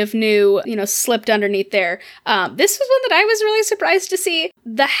kind of knew, slipped underneath there, this was one that I was really surprised to see.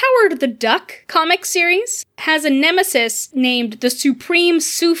 The Howard the Duck comic series has a nemesis named the Supreme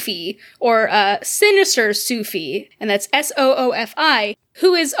Sufi, or Sinister Sufi, and that's Soofi,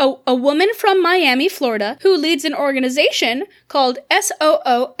 who is a woman from Miami, Florida, who leads an organization called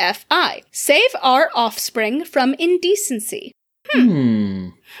SOOFI, Save Our Offspring from Indecency.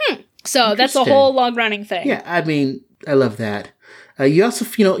 So that's a whole long-running thing. Yeah, I mean, I love that. You also,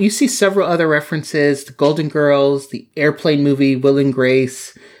 you see several other references, the Golden Girls, the Airplane movie, Will and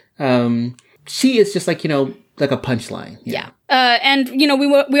Grace. She is just like, like a punchline. Yeah. And,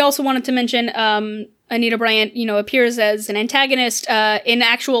 we also wanted to mention, Anita Bryant, appears as an antagonist in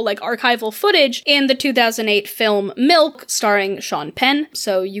actual, like, archival footage in the 2008 film Milk, starring Sean Penn.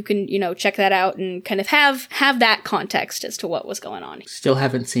 So you can, check that out and kind of have that context as to what was going on. Still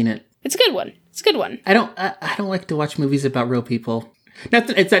haven't seen it. It's a good one. It's a good one. I don't like to watch movies about real people.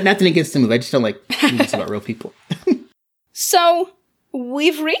 Nothing against the movie. I just don't like movies about real people. So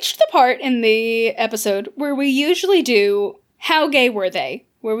we've reached the part in the episode where we usually do How Gay Were They?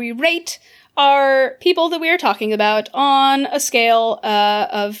 Where we rate are people that we are talking about on a scale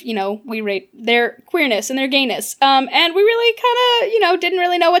of, we rate their queerness and their gayness. And we really kind of, didn't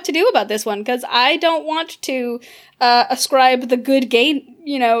really know what to do about this one, because I don't want to ascribe the good gay,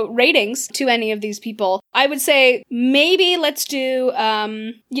 ratings to any of these people. I would say maybe let's do,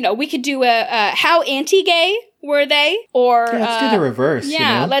 we could do a how anti-gay were they? Or let's do the reverse.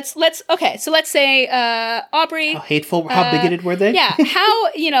 Yeah, let's say Aubrey. How hateful, how bigoted were they? Yeah,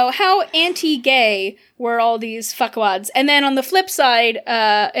 how anti-gay were all these fuckwads? And then on the flip side,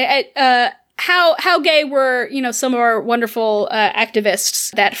 how gay were, some of our wonderful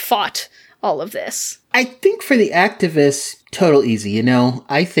activists that fought all of this? I think for the activists, total easy,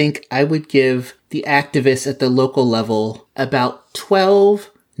 I think I would give the activists at the local level about 12,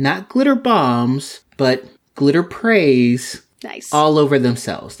 not glitter bombs, but glitter praise. Nice. All over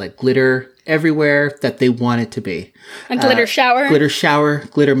themselves, like glitter everywhere that they want it to be. A glitter shower. Glitter shower,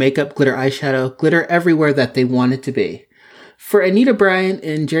 glitter makeup, glitter eyeshadow, glitter everywhere that they want it to be. For Anita Bryant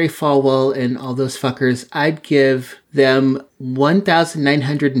and Jerry Falwell and all those fuckers, I'd give them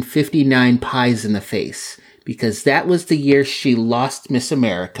 1,959 pies in the face, because that was the year she lost Miss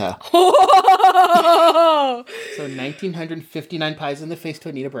America. Oh! So 1,959 pies in the face to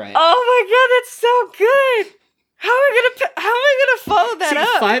Anita Bryant. Oh my god, that's so good! How am I gonna follow that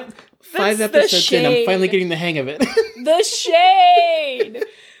up? Five episodes in, I'm finally getting the hang of it. The shade!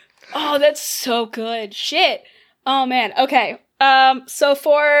 Oh, that's so good. Shit. Oh man. Okay. So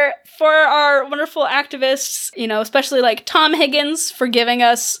for our wonderful activists, especially like Tom Higgins for giving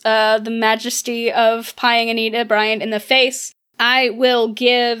us the majesty of pieing Anita Bryant in the face, I will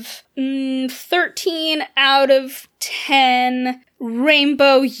give 13 out of 10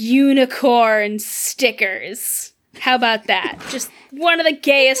 rainbow unicorn stickers. How about that? Just one of the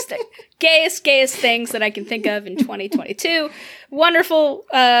gayest things that I can think of in 2022. Wonderful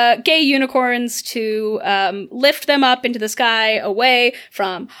gay unicorns to lift them up into the sky away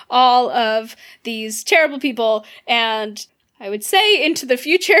from all of these terrible people, and I would say into the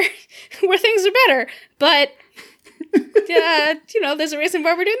future where things are better. But there's a reason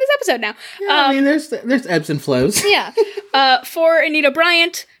why we're doing this episode now. Yeah, there's ebbs and flows. Yeah. For Anita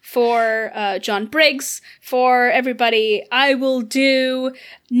Bryant, for John Briggs, for everybody, I will do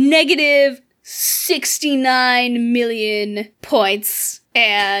negative 69 million points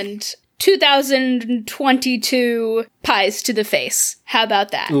and 2022 pies to the face. How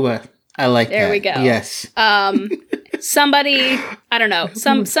about that? Ooh, I like that. There we go. Yes. Somebody, I don't know,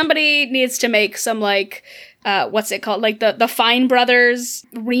 somebody needs to make some what's it called? Like the Fine Brothers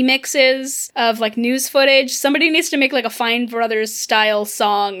remixes of like news footage. Somebody needs to make like a Fine Brothers style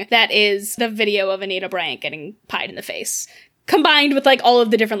song that is the video of Anita Bryant getting pied in the face, combined with like all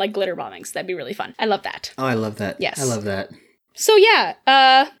of the different like glitter bombings. That'd be really fun. I love that. Oh, I love that. Yes. I love that. So yeah,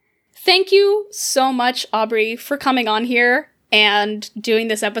 thank you so much, Aubrey, for coming on here and doing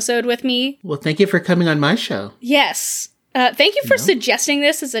this episode with me. Well, thank you for coming on my show. Yes. Thank you for suggesting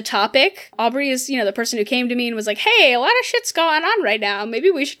this as a topic. Aubrey is, the person who came to me and was like, hey, a lot of shit's going on right now.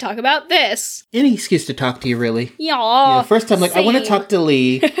 Maybe we should talk about this. Any excuse to talk to you, really. Yeah. First I'm like, same. I want to talk to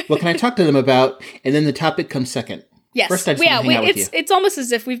Lee. What can I talk to them about? And then the topic comes second. Yes. First I just want to hang out with you. It's almost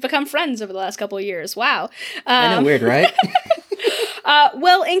as if we've become friends over the last couple of years. Wow. I know, weird, right?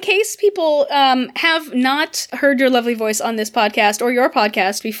 Well, in case people have not heard your lovely voice on this podcast or your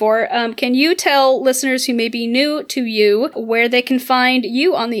podcast before, can you tell listeners who may be new to you where they can find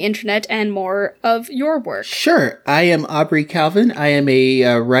you on the internet and more of your work? Sure. I am Aubrey Calvin. I am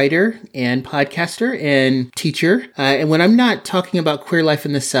a writer and podcaster and teacher. And when I'm not talking about queer life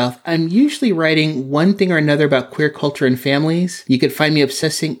in the South, I'm usually writing one thing or another about queer culture and families. You could find me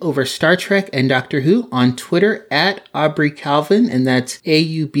obsessing over Star Trek and Doctor Who on Twitter at Aubrey Calvin, and that's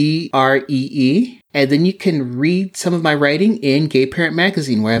AUBREE. And then you can read some of my writing in Gay Parent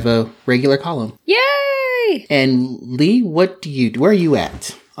Magazine, where I have a regular column. Yay! And Lee, what do you do? Where are you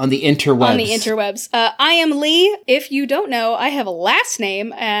at on the interwebs? On the interwebs. I am Lee. If you don't know, I have a last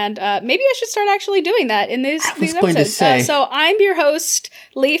name, and maybe I should start actually doing that in these episodes. Going to say. So I'm your host,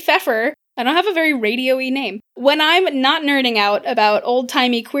 Lee Pfeffer. I don't have a very radio-y name. When I'm not nerding out about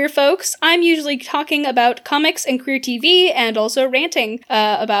old-timey queer folks, I'm usually talking about comics and queer TV, and also ranting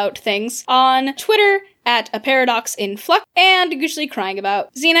about things on Twitter at A Paradox in Flux, and usually crying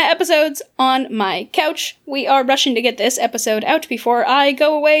about Xena episodes on my couch. We are rushing to get this episode out before I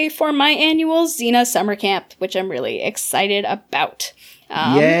go away for my annual Xena summer camp, which I'm really excited about.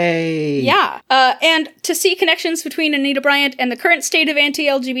 Yay! Yeah. And to see connections between Anita Bryant and the current state of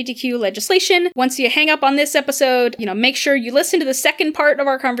anti-LGBTQ legislation, once you hang up on this episode, episode, make sure you listen to the second part of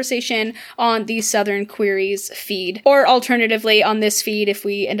our conversation on the Southern Queries feed. Or alternatively, on this feed, if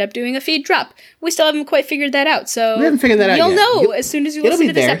we end up doing a feed drop. We still haven't quite figured that out, so we haven't figured that out yet. You'll know as soon as you listen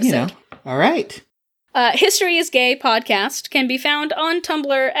to this episode. All right. History is Gay podcast can be found on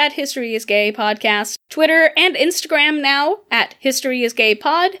Tumblr at History is Gay Podcast, Twitter and Instagram now at History is Gay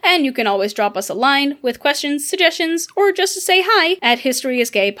Pod, and you can always drop us a line with questions, suggestions, or just to say hi at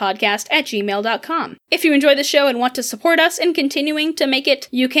historyisgaypodcast@gmail.com. If you enjoy the show and want to support us in continuing to make it,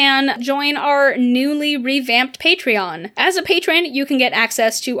 you can join our newly revamped Patreon. As a patron, you can get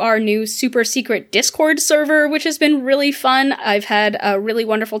access to our new super secret Discord server, which has been really fun. I've had a really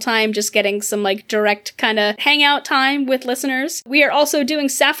wonderful time just getting some direct kind of hangout time with listeners. We are also doing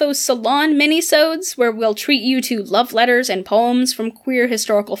Sappho's Salon minisodes, where we'll treat you to love letters and poems from queer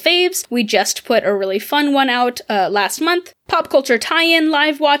historical faves. We just put a really fun one out last month. Pop culture tie-in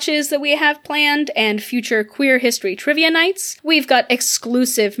live watches that we have planned, and future queer history trivia nights. We've got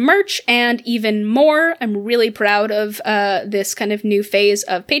exclusive merch and even more. I'm really proud of this kind of new phase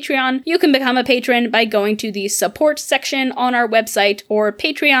of Patreon. You can become a patron by going to the support section on our website or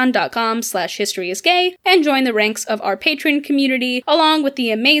patreon.com/historyisgay and join the ranks of our patron community, along with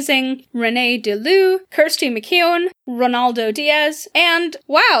the amazing Renee DeLu, Kirsty McKeown, Ronaldo Diaz, and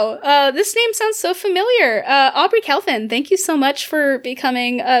wow, this name sounds so familiar. Aubrey Kelvin, thank you so much for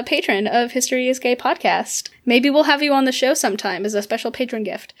becoming a patron of History is Gay podcast. Maybe we'll have you on the show sometime as a special patron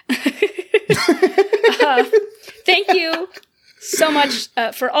gift. Thank you so much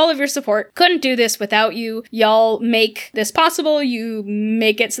for all of your support. Couldn't do this without you. Y'all make this possible. You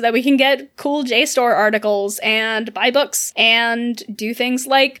make it so that we can get cool JSTOR articles and buy books and do things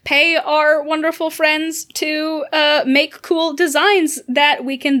like pay our wonderful friends to make cool designs that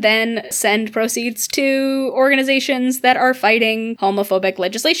we can then send proceeds to organizations that are fighting homophobic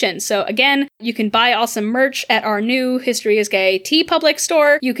legislation. So again, you can buy awesome merch at our new History is Gay TeePublic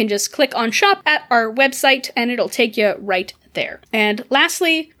store. You can just click on shop at our website and it'll take you right there. And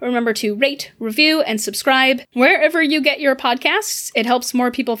lastly, remember to rate, review, and subscribe wherever you get your podcasts. It helps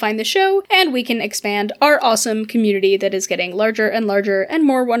more people find the show, and we can expand our awesome community that is getting larger and larger and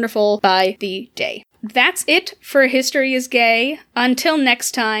more wonderful by the day. That's it for History is Gay. Until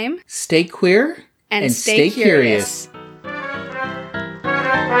next time, stay queer and stay curious.